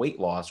sustainable weight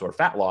loss or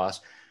fat loss.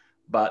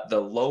 But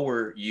the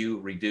lower you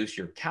reduce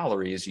your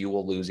calories, you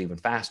will lose even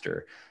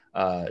faster.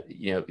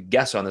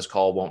 Guests on this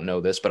call won't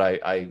know this,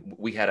 but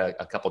we had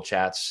a couple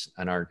chats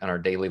on our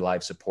daily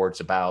live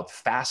supports about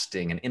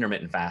fasting and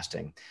intermittent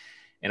fasting.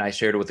 And I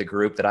shared with the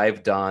group that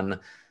I've done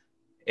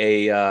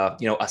a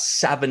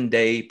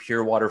 7-day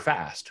pure water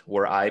fast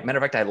where matter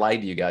of fact, I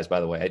lied to you guys, by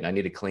the way. I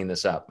need to clean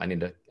this up. I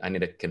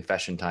need a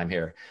confession time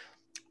here.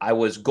 I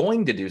was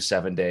going to do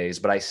 7 days,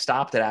 but I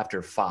stopped it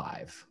after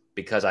 5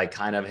 because I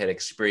kind of had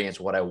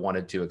experienced what I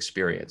wanted to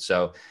experience.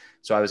 So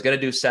I was going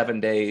to do 7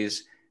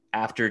 days.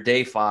 After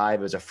day 5,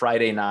 it was a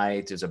Friday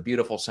night. It was a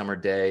beautiful summer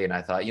day. And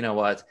I thought, you know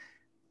what?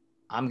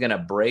 I'm going to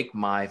break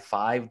my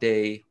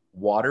 5-day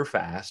water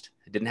fast.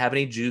 I didn't have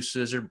any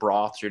juices or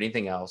broths or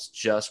anything else,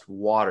 just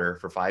water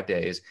for 5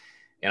 days.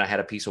 And I had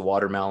a piece of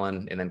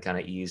watermelon and then kind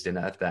of eased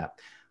into that.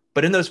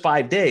 But in those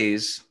 5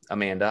 days,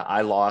 Amanda,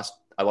 I lost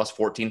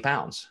 14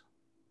 pounds.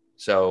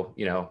 So,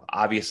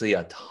 obviously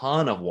a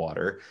ton of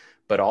water,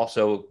 but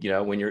also,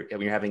 when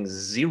you're having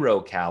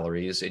 0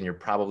 calories and you're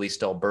probably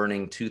still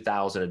burning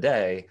 2,000 a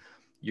day,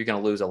 you're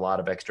going to lose a lot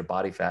of extra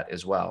body fat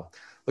as well.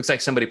 Looks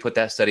like somebody put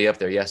that study up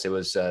there. Yes, it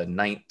was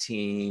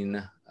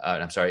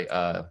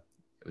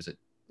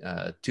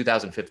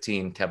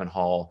 2015, Kevin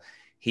Hall.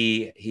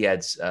 He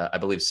had, I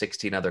believe,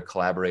 16 other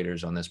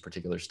collaborators on this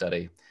particular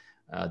study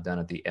done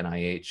at the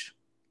NIH.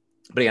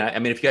 But yeah, I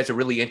mean, if you guys are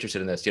really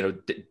interested in this,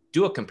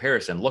 do a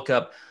comparison. Look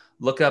up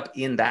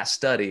in that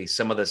study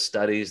some of the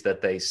studies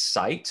that they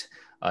cite,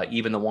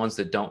 even the ones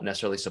that don't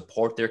necessarily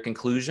support their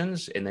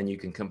conclusions, and then you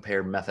can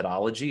compare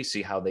methodology,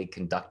 see how they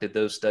conducted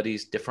those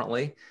studies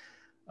differently.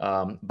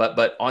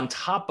 But on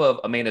top of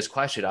Amanda's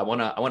question, I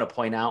want to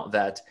point out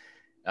that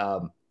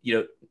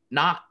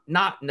not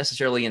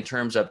necessarily in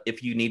terms of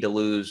if you need to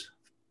lose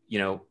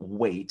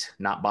weight,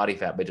 not body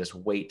fat, but just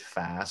weight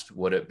fast,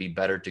 would it be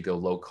better to go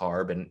low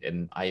carb?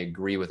 And I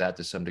agree with that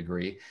to some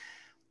degree.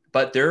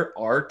 But there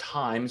are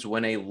times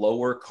when a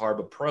lower carb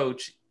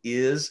approach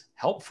is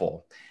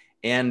helpful.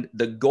 And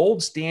the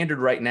gold standard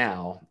right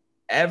now,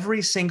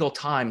 every single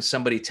time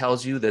somebody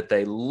tells you that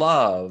they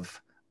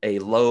love a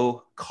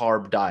low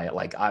carb diet,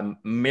 like I'm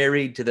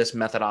married to this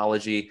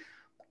methodology,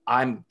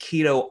 I'm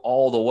keto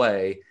all the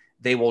way,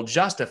 they will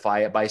justify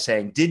it by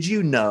saying, did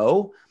you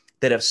know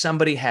that if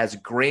somebody has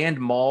grand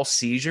mal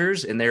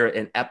seizures and they're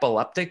an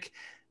epileptic,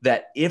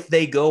 that if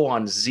they go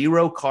on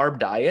 0 carb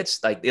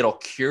diets, like it'll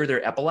cure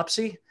their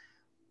epilepsy?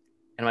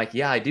 And I'm like,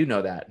 yeah, I do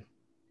know that.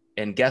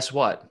 And guess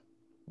what?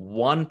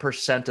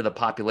 1% of the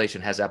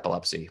population has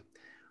epilepsy.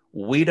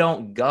 We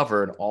don't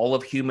govern all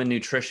of human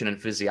nutrition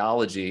and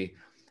physiology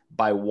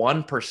by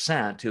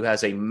 1% who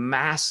has a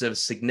massive,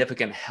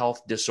 significant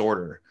health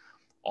disorder.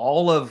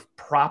 All of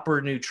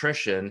proper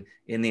nutrition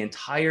in the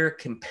entire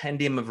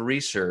compendium of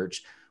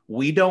research,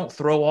 we don't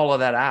throw all of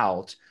that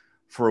out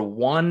for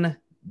one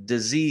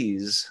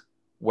disease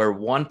where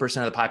 1%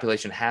 of the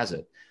population has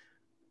it.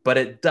 But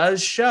it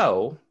does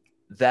show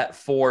that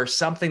for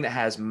something that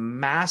has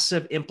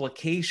massive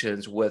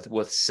implications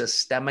with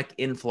systemic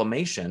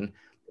inflammation,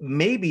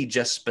 maybe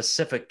just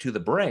specific to the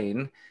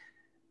brain,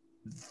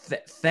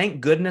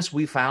 thank goodness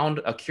we found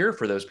a cure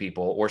for those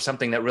people or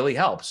something that really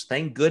helps.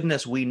 Thank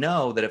goodness we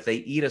know that if they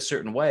eat a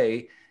certain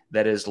way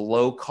that is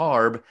low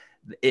carb,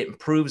 it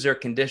improves their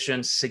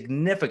condition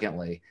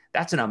significantly.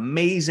 That's an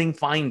amazing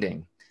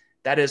finding.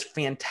 That is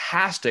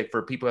fantastic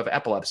for people who have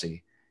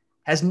epilepsy.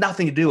 Has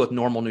nothing to do with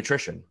normal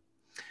nutrition.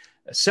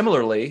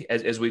 Similarly,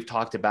 as we've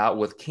talked about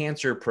with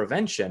cancer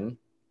prevention,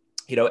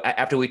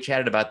 After we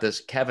chatted about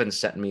this, Kevin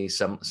sent me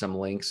some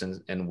links,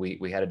 and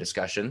we had a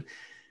discussion,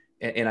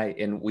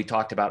 and we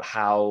talked about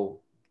how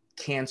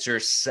cancer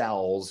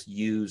cells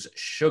use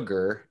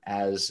sugar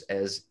as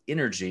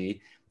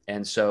energy.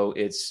 And so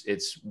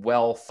it's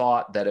well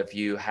thought that if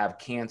you have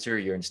cancer,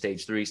 you're in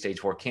stage 3, stage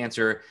 4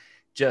 cancer,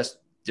 just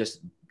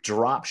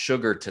drop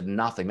sugar to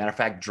nothing. Matter of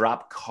fact,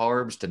 drop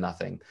carbs to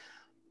nothing.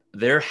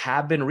 There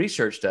have been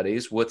research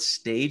studies with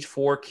stage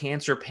 4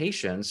 cancer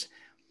patients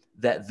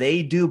that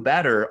they do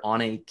better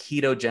on a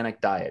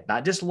ketogenic diet,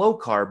 not just low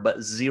carb,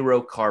 but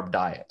 0 carb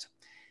diet.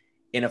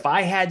 And if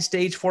I had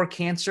stage 4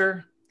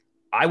 cancer,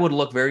 I would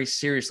look very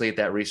seriously at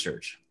that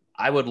research.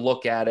 I would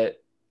look at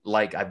it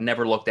like I've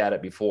never looked at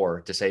it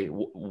before to say,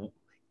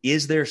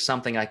 is there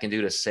something I can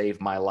do to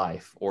save my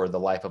life or the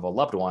life of a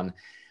loved one?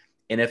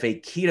 And if a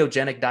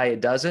ketogenic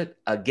diet does it,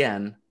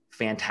 again,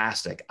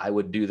 fantastic. I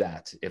would do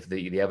that if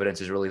the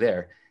evidence is really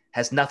there.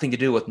 Has nothing to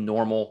do with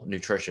normal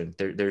nutrition.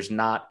 There's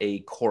not a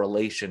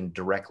correlation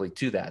directly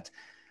to that,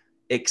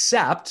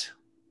 except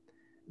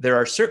there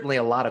are certainly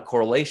a lot of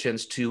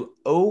correlations to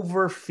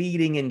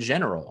overfeeding in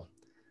general.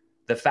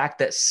 The fact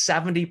that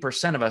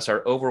 70% of us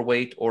are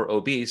overweight or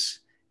obese.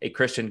 Hey,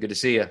 Christian, good to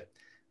see you.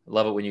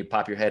 Love it when you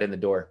pop your head in the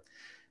door.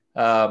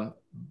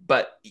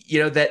 But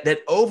that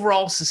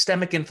overall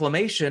systemic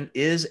inflammation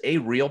is a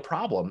real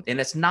problem. And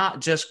it's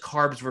not just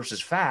carbs versus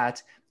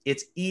fat.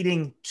 It's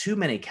eating too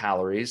many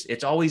calories.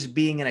 It's always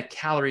being in a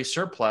calorie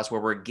surplus where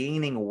we're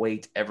gaining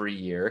weight every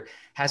year.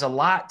 Has a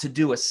lot to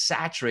do with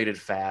saturated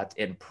fat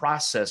and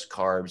processed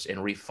carbs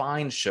and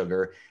refined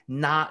sugar,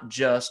 not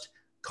just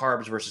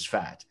carbs versus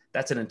fat.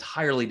 That's an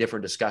entirely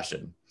different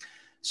discussion.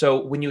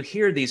 So when you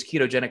hear these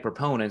ketogenic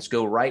proponents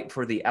go right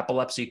for the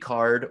epilepsy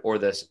card or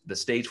the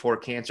stage 4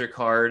 cancer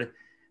card,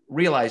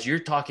 realize you're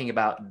talking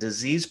about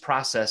disease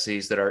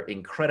processes that are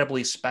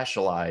incredibly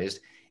specialized,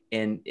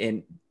 and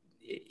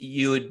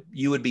you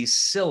would be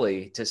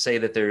silly to say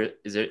that there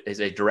is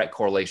a direct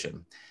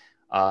correlation.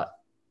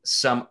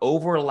 Some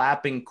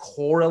overlapping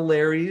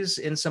corollaries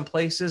in some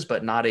places,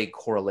 but not a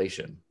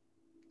correlation.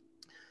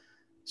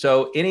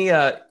 So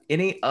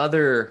any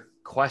other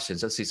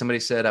questions? Let's see. Somebody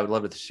said, I would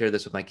love to share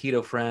this with my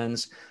keto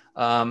friends.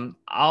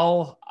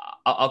 I'll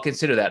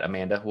consider that,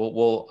 Amanda.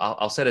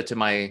 I'll set it to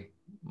my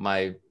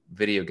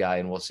video guy,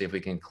 and we'll see if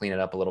we can clean it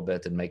up a little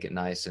bit and make it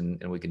nice,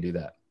 and we can do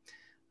that.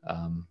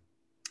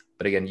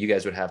 But again, you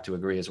guys would have to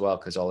agree as well,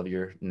 because all of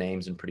your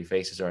names and pretty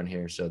faces are in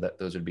here, so that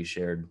those would be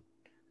shared.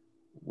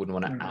 Wouldn't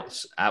want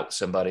to out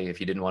somebody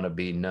if you didn't want to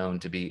be known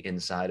to be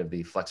inside of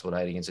the Flexible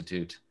Dieting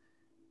Institute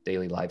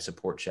daily live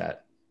support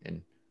chat.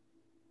 And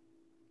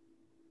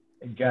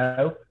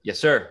Joe? Yes,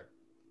 sir.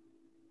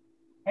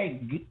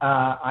 Hey,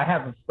 I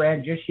have a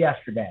friend just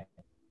yesterday.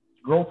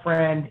 His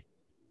girlfriend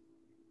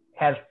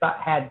had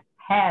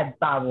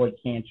thyroid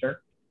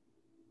cancer,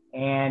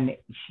 and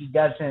she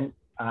doesn't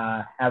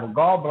have a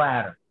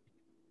gallbladder.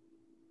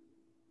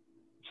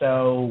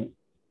 So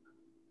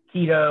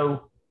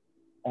keto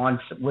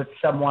with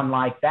someone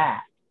like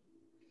that,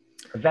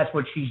 because that's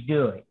what she's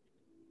doing.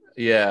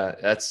 Yeah,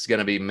 that's going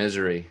to be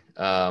misery.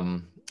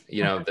 The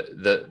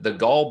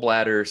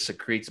gallbladder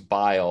secretes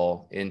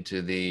bile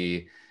into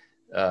the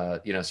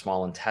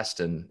small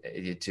intestine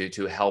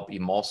to help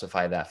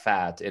emulsify that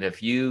fat. And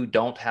if you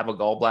don't have a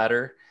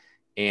gallbladder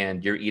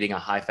and you're eating a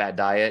high fat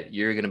diet,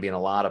 you're going to be in a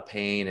lot of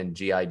pain and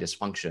GI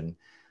dysfunction.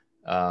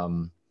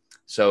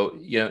 So,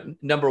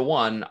 number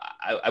one,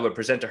 I would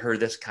present to her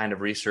this kind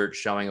of research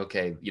showing,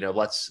 okay,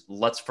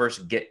 let's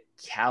first get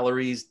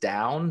calories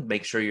down,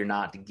 make sure you're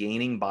not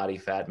gaining body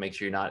fat, make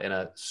sure you're not in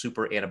a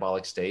super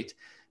anabolic state,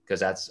 because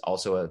that's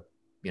also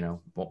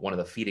one of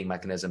the feeding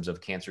mechanisms of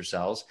cancer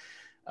cells.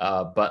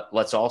 But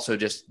let's also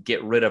just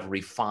get rid of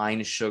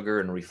refined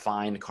sugar and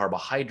refined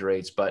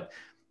carbohydrates. But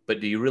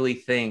do you really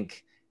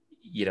think,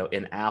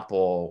 an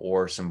apple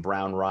or some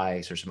brown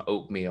rice or some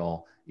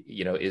oatmeal,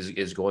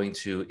 is going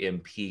to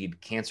impede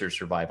cancer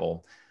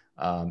survival?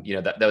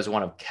 That was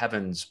one of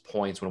Kevin's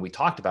points when we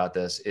talked about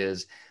this.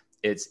 Is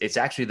it's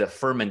actually the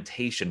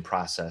fermentation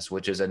process,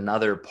 which is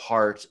another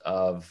part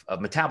of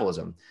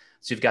metabolism.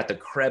 So you've got the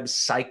Krebs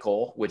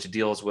cycle, which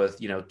deals with,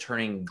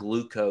 turning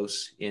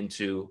glucose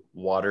into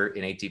water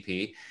in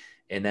ATP.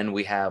 And then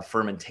we have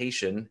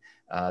fermentation.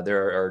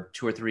 There are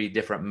 2 or 3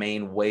 different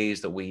main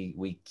ways that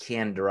we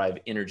can derive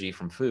energy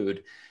from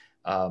food.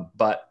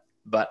 But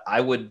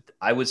I would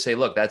say,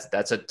 look,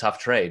 that's a tough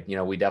trade.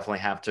 We definitely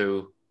have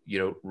to,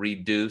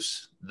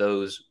 reduce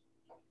those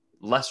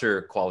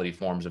lesser quality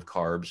forms of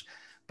carbs,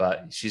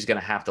 but she's going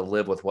to have to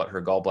live with what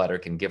her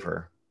gallbladder can give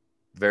her.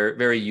 Very,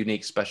 very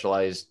unique,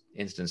 specialized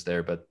instance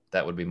there, but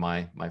that would be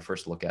my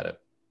first look at it.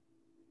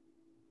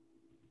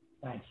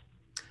 Thanks.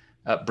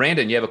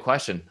 Brandon, you have a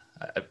question?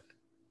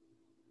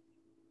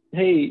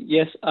 Hey,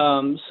 yes.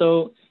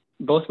 So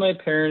both my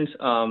parents,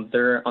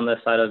 they're on the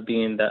side of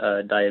being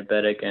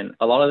diabetic, and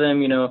a lot of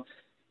them,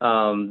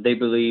 they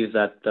believe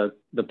that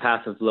the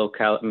path of low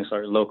carb,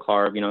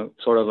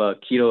 sort of a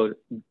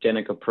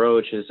ketogenic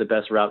approach is the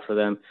best route for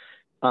them.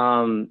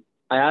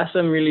 I asked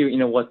them really,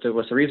 what's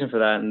the reason for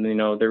that, and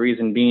the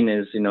reason being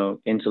is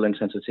insulin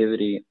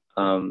sensitivity.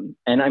 And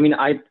I mean,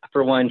 I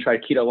for one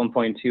tried keto at one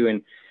point too,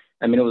 and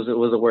I mean it was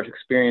a worse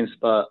experience.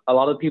 But a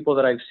lot of people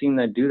that I've seen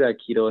that do that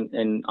keto,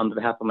 and on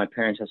behalf of my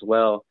parents as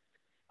well,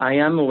 I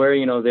am aware,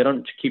 they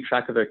don't keep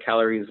track of their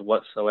calories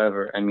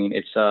whatsoever. I mean,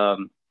 it's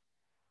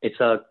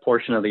a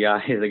portion of the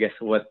eyes, I guess,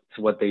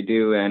 what they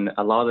do, and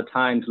a lot of the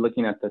times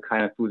looking at the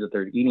kind of foods that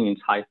they're eating,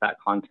 it's high fat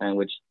content,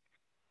 which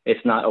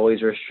it's not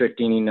always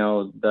restricting,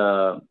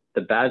 the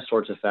bad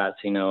sorts of fats,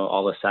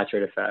 all the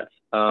saturated fats.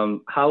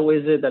 How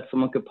is it that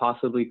someone could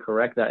possibly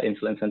correct that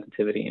insulin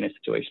sensitivity in a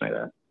situation like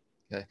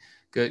that?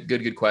 Okay,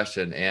 good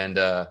question. And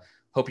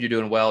hope you're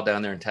doing well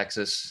down there in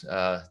Texas.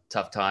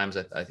 Tough times.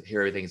 I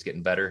hear everything's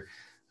getting better.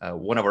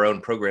 One of our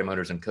own program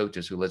owners and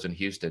coaches who lives in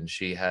Houston,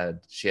 she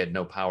had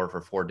no power for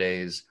 4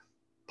 days,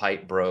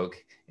 pipe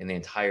broke, and the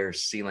entire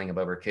ceiling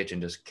above her kitchen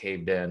just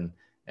caved in,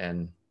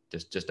 and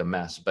just a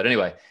mess. But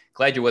anyway,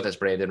 glad you're with us,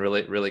 Brandon.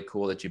 Really, really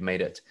cool that you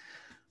made it.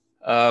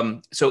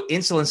 So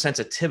insulin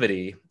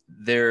sensitivity,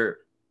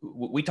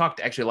 we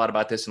talked actually a lot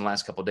about this in the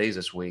last couple of days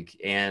this week,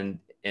 and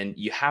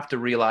you have to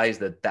realize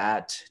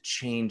that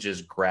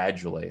changes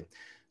gradually.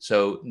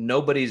 So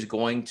nobody's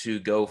going to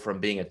go from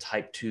being a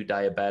type 2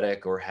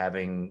 diabetic or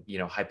having,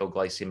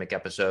 hypoglycemic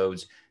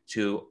episodes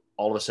to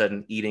all of a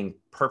sudden eating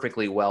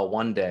perfectly well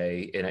one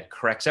day and it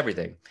corrects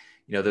everything.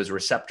 Those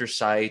receptor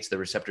sites, the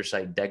receptor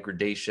site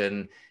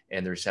degradation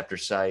and the receptor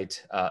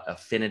site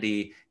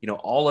affinity,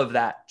 all of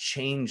that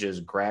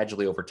changes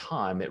gradually over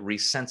time. It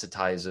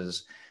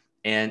resensitizes.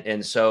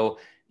 And so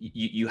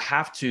you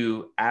have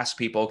to ask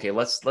people, okay,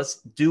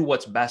 let's do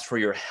what's best for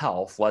your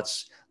health.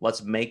 Let's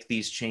make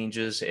these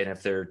changes. And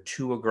if they're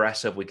too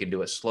aggressive, we can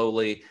do it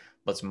slowly.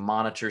 Let's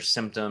monitor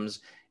symptoms.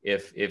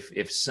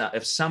 If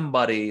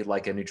somebody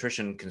like a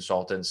nutrition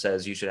consultant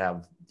says you should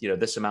have,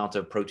 this amount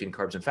of protein,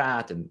 carbs, and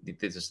fat, and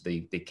this is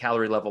the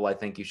calorie level I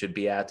think you should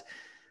be at,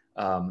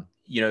 there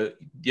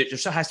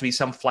still has to be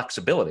some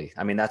flexibility.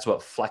 I mean, that's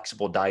what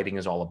flexible dieting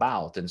is all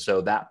about. And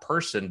so that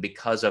person,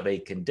 because of a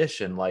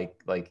condition like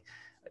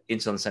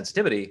insulin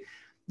sensitivity,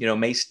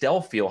 may still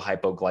feel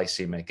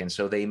hypoglycemic. And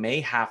so they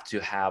may have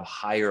to have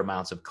higher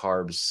amounts of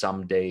carbs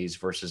some days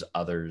versus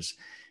others.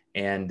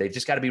 And they've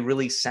just got to be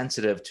really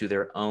sensitive to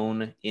their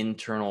own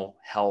internal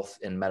health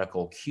and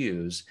medical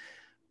cues.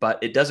 But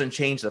it doesn't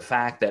change the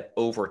fact that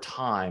over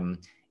time,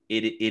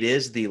 it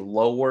is the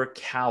lower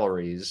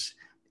calories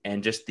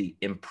and just the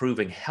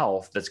improving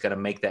health that's going to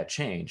make that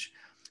change.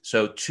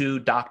 So to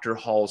Dr.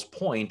 Hall's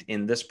point,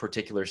 in this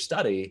particular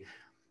study,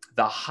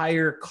 the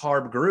higher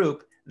carb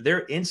group,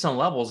 their insulin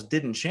levels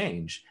didn't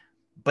change,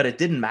 but it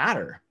didn't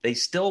matter. They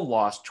still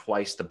lost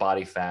twice the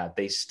body fat.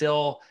 They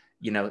still,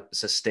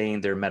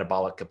 sustained their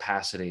metabolic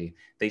capacity.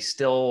 They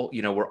still,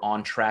 were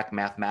on track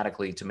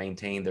mathematically to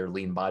maintain their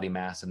lean body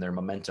mass and their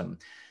momentum.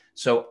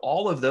 So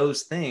all of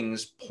those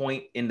things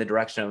point in the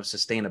direction of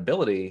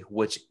sustainability,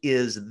 which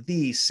is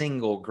the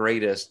single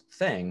greatest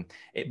thing.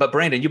 But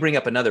Brandon, you bring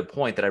up another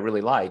point that I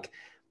really like.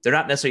 They're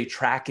not necessarily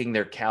tracking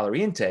their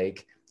calorie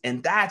intake.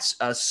 And that's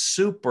a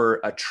super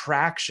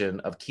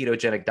attraction of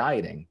ketogenic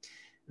dieting.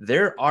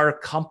 There are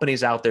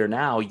companies out there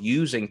now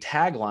using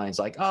taglines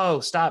like, oh,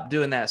 stop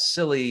doing that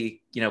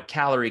silly,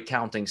 calorie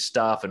counting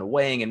stuff and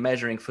weighing and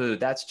measuring food.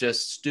 That's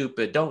just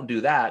stupid. Don't do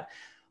that.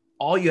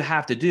 All you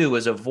have to do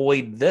is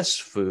avoid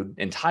this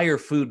entire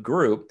food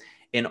group,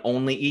 and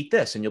only eat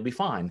this and you'll be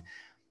fine.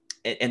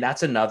 And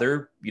that's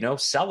another,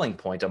 selling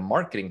point, a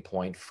marketing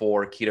point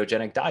for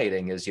ketogenic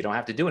dieting is you don't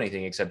have to do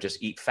anything except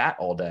just eat fat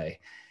all day.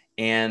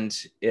 And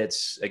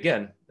it's,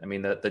 again, I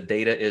mean, the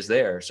data is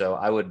there. So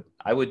I would,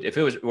 if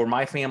it were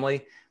my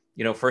family,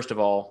 first of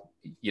all,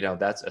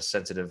 that's a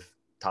sensitive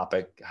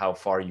topic, how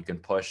far you can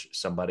push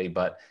somebody,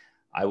 but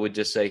I would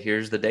just say,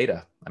 here's the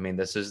data. I mean,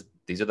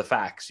 these are the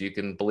facts. You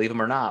can believe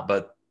them or not,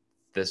 but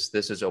this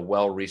is a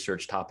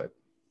well-researched topic.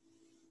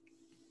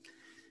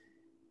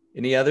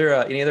 Any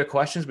other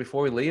questions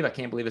before we leave? I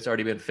can't believe it's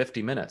already been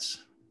 50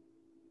 minutes.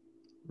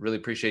 Really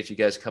appreciate you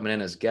guys coming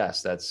in as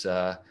guests. That's,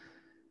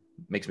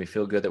 makes me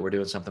feel good that we're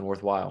doing something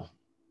worthwhile.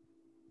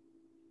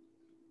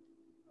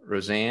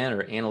 Roseanne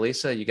or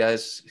Annalisa, you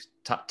guys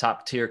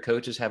top tier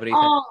coaches have anything?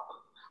 Oh,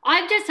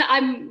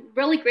 I'm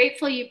really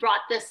grateful you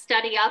brought this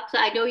study up.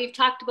 I know you've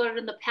talked about it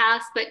in the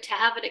past, but to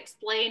have it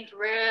explained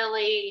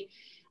really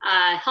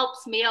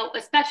helps me out,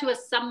 especially with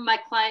some of my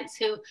clients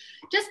who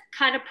just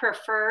kind of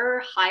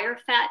prefer higher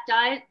fat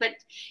diet, but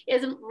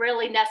isn't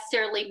really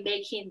necessarily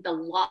making the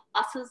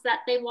losses that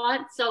they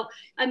want. So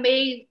I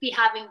may be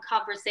having a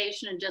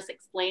conversation and just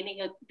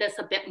explaining this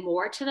a bit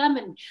more to them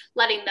and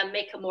letting them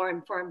make a more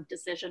informed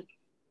decision.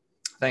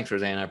 Thanks,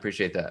 Roseanne. I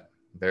appreciate that.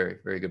 Very,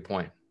 very good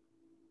point.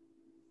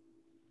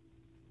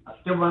 I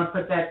still want to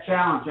put that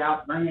challenge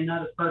out, bring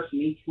another person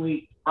each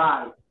week,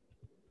 Friday.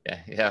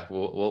 Yeah,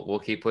 we'll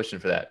keep pushing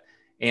for that.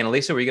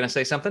 Annalisa, were you going to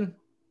say something?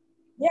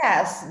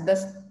 Yes,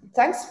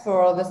 thanks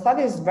for the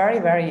study. Is very,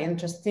 very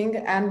interesting.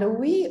 And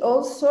we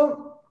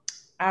also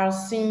are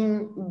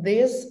seeing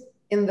this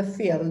in the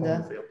field,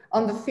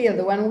 on the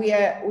field when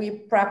we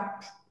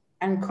prep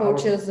and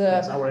coaches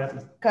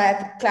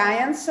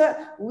clients,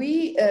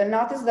 we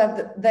notice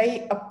that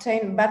they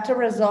obtain better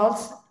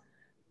results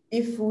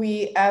if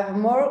we have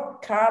more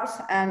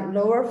carbs and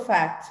lower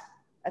fat,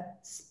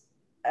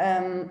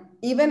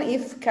 even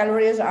if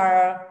calories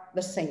are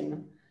the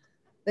same.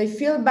 They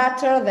feel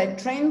better, they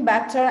train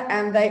better,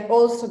 and they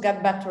also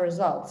get better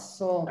results.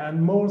 So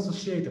and more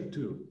associated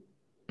too.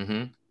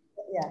 Mm-hmm.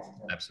 Yes,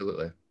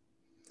 absolutely.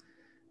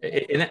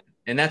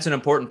 And that's an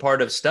important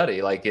part of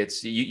study. Like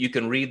you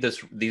can read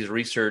these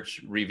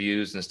research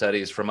reviews and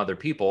studies from other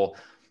people,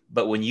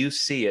 but when you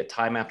see it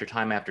time after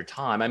time after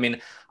time, I mean,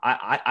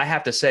 I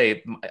have to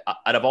say,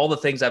 out of all the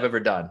things I've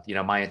ever done,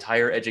 my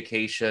entire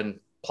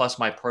education plus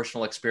my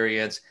personal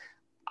experience,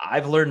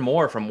 I've learned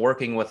more from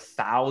working with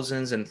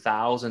thousands and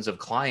thousands of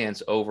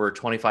clients over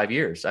 25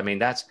 years. I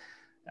mean,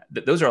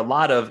 those are a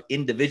lot of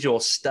individual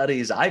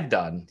studies I've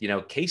done,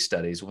 case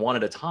studies one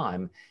at a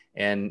time.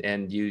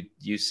 And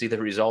you see the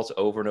results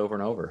over and over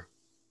and over.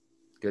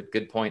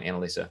 Good point,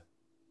 Annalisa.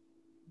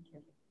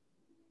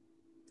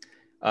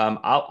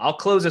 I'll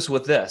close this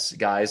with this,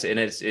 guys, and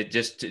it's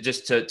just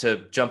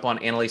to jump on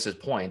Annalisa's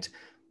point.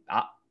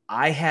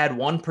 I had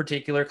one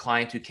particular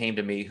client who came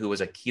to me who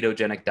was a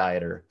ketogenic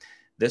dieter.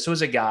 This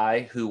was a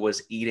guy who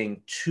was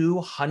eating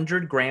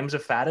 200 grams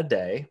of fat a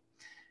day,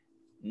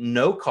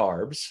 no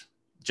carbs,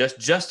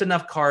 just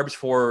enough carbs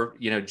for,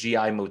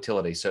 GI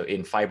motility. So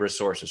in fibrous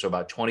sources, so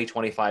about 20,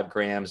 25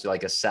 grams,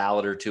 like a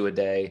salad or two a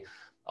day,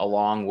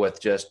 along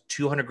with just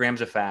 200 grams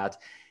of fat.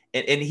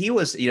 And he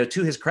was,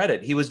 to his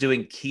credit, he was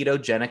doing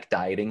ketogenic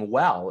dieting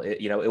well.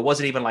 It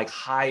wasn't even like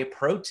high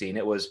protein.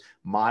 It was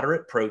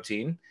moderate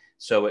protein.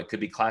 So it could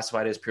be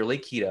classified as purely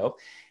keto.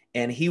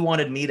 And he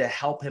wanted me to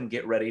help him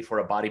get ready for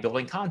a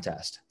bodybuilding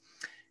contest.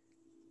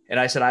 And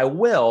I said, I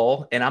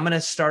will, and I'm going to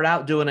start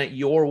out doing it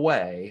your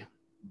way,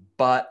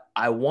 but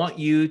I want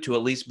you to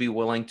at least be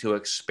willing to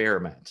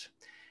experiment.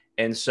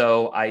 And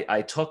so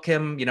I took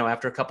him,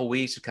 after a couple of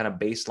weeks of kind of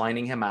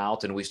baselining him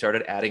out, and we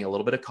started adding a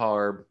little bit of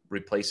carb,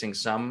 replacing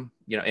some,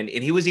 and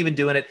he was even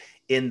doing it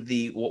in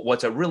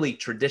what's a really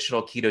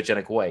traditional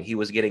ketogenic way. He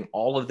was getting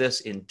all of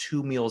this in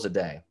 2 meals a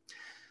day.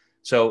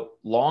 So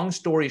long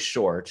story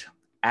short,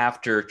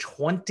 after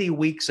 20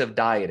 weeks of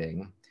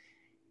dieting,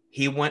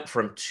 he went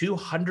from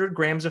 200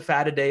 grams of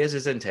fat a day as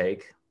his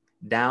intake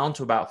down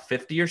to about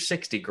 50 or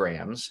 60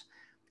 grams.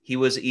 He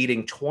was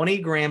eating 20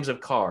 grams of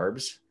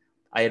carbs.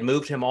 I had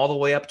moved him all the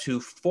way up to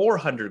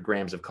 400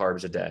 grams of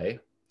carbs a day.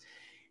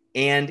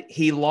 And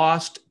he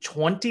lost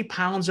 20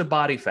 pounds of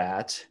body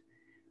fat,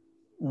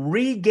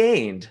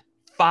 regained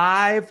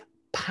 5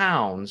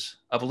 pounds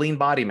of lean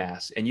body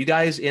mass. And you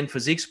guys in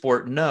physique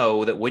sport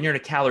know that when you're in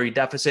a calorie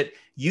deficit,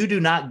 you do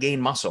not gain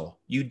muscle.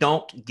 You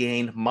don't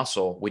gain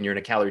muscle when you're in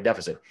a calorie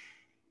deficit.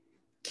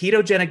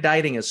 Ketogenic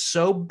dieting is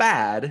so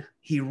bad,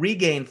 he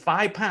regained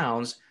 5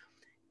 pounds,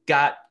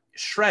 got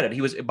shredded.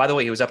 He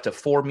was up to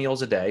 4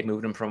 meals a day,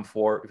 moved him from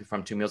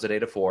 2 meals a day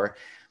to 4.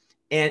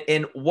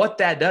 And what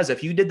that does,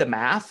 if you did the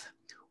math,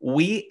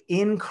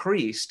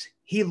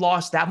 he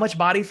lost that much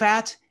body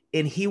fat,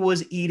 and he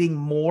was eating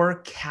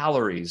more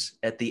calories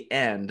at the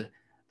end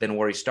than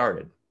where he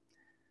started.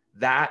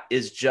 That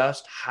is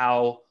just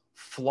how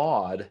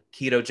flawed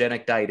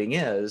ketogenic dieting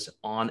is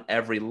on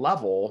every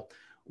level.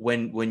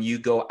 When you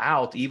go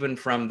out, even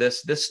from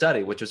this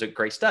study, which was a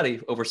great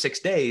study, over 6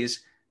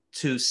 days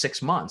to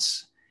 6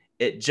 months,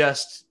 it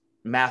just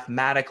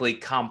mathematically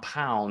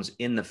compounds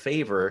in the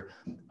favor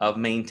of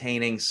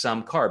maintaining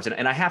some carbs.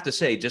 And I have to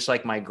say, just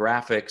like my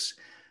graphics,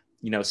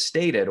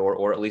 stated,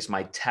 or at least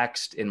my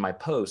text in my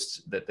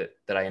posts that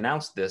I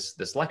announced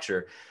this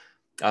lecture,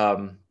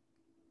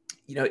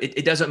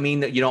 it doesn't mean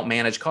that you don't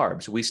manage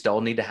carbs. We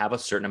still need to have a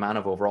certain amount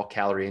of overall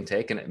calorie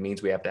intake, and it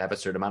means we have to have a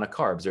certain amount of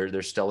carbs.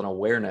 There's still an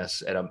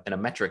awareness and a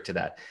metric to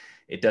that.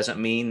 It doesn't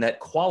mean that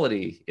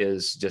quality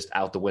is just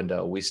out the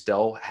window. We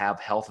still have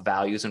health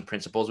values and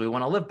principles we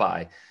want to live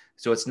by.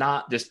 So it's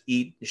not just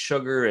eat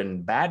sugar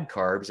and bad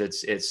carbs.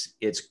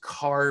 It's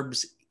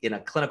carbs in a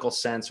clinical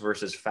sense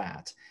versus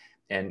fat,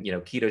 and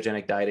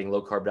ketogenic dieting,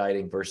 low carb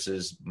dieting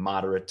versus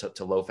moderate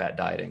to low fat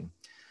dieting.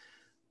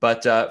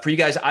 But for you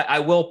guys, I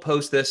will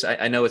post this.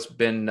 I know it's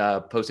been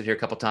posted here a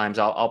couple of times.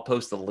 I'll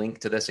post the link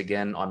to this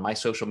again on my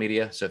social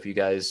media. So if you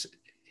guys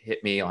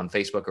hit me on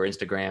Facebook or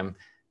Instagram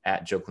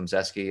at Joe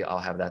Klimczewski, I'll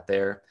have that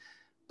there.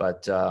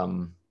 But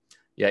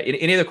yeah,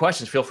 any other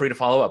questions, feel free to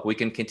follow up. We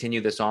can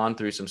continue this on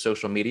through some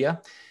social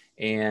media.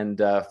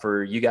 And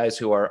for you guys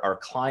who are our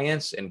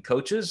clients and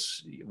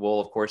coaches, we'll,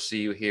 of course,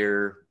 see you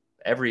here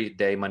every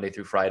day, Monday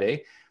through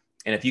Friday.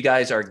 And if you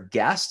guys are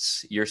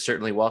guests, you're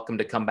certainly welcome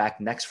to come back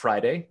next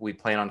Friday. We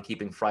plan on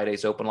keeping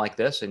Fridays open like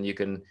this, and you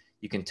can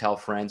tell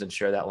friends and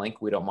share that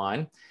link. We don't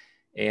mind.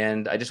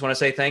 And I just want to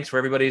say thanks for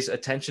everybody's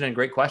attention and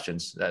great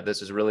questions.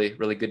 This is really,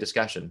 really good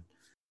discussion.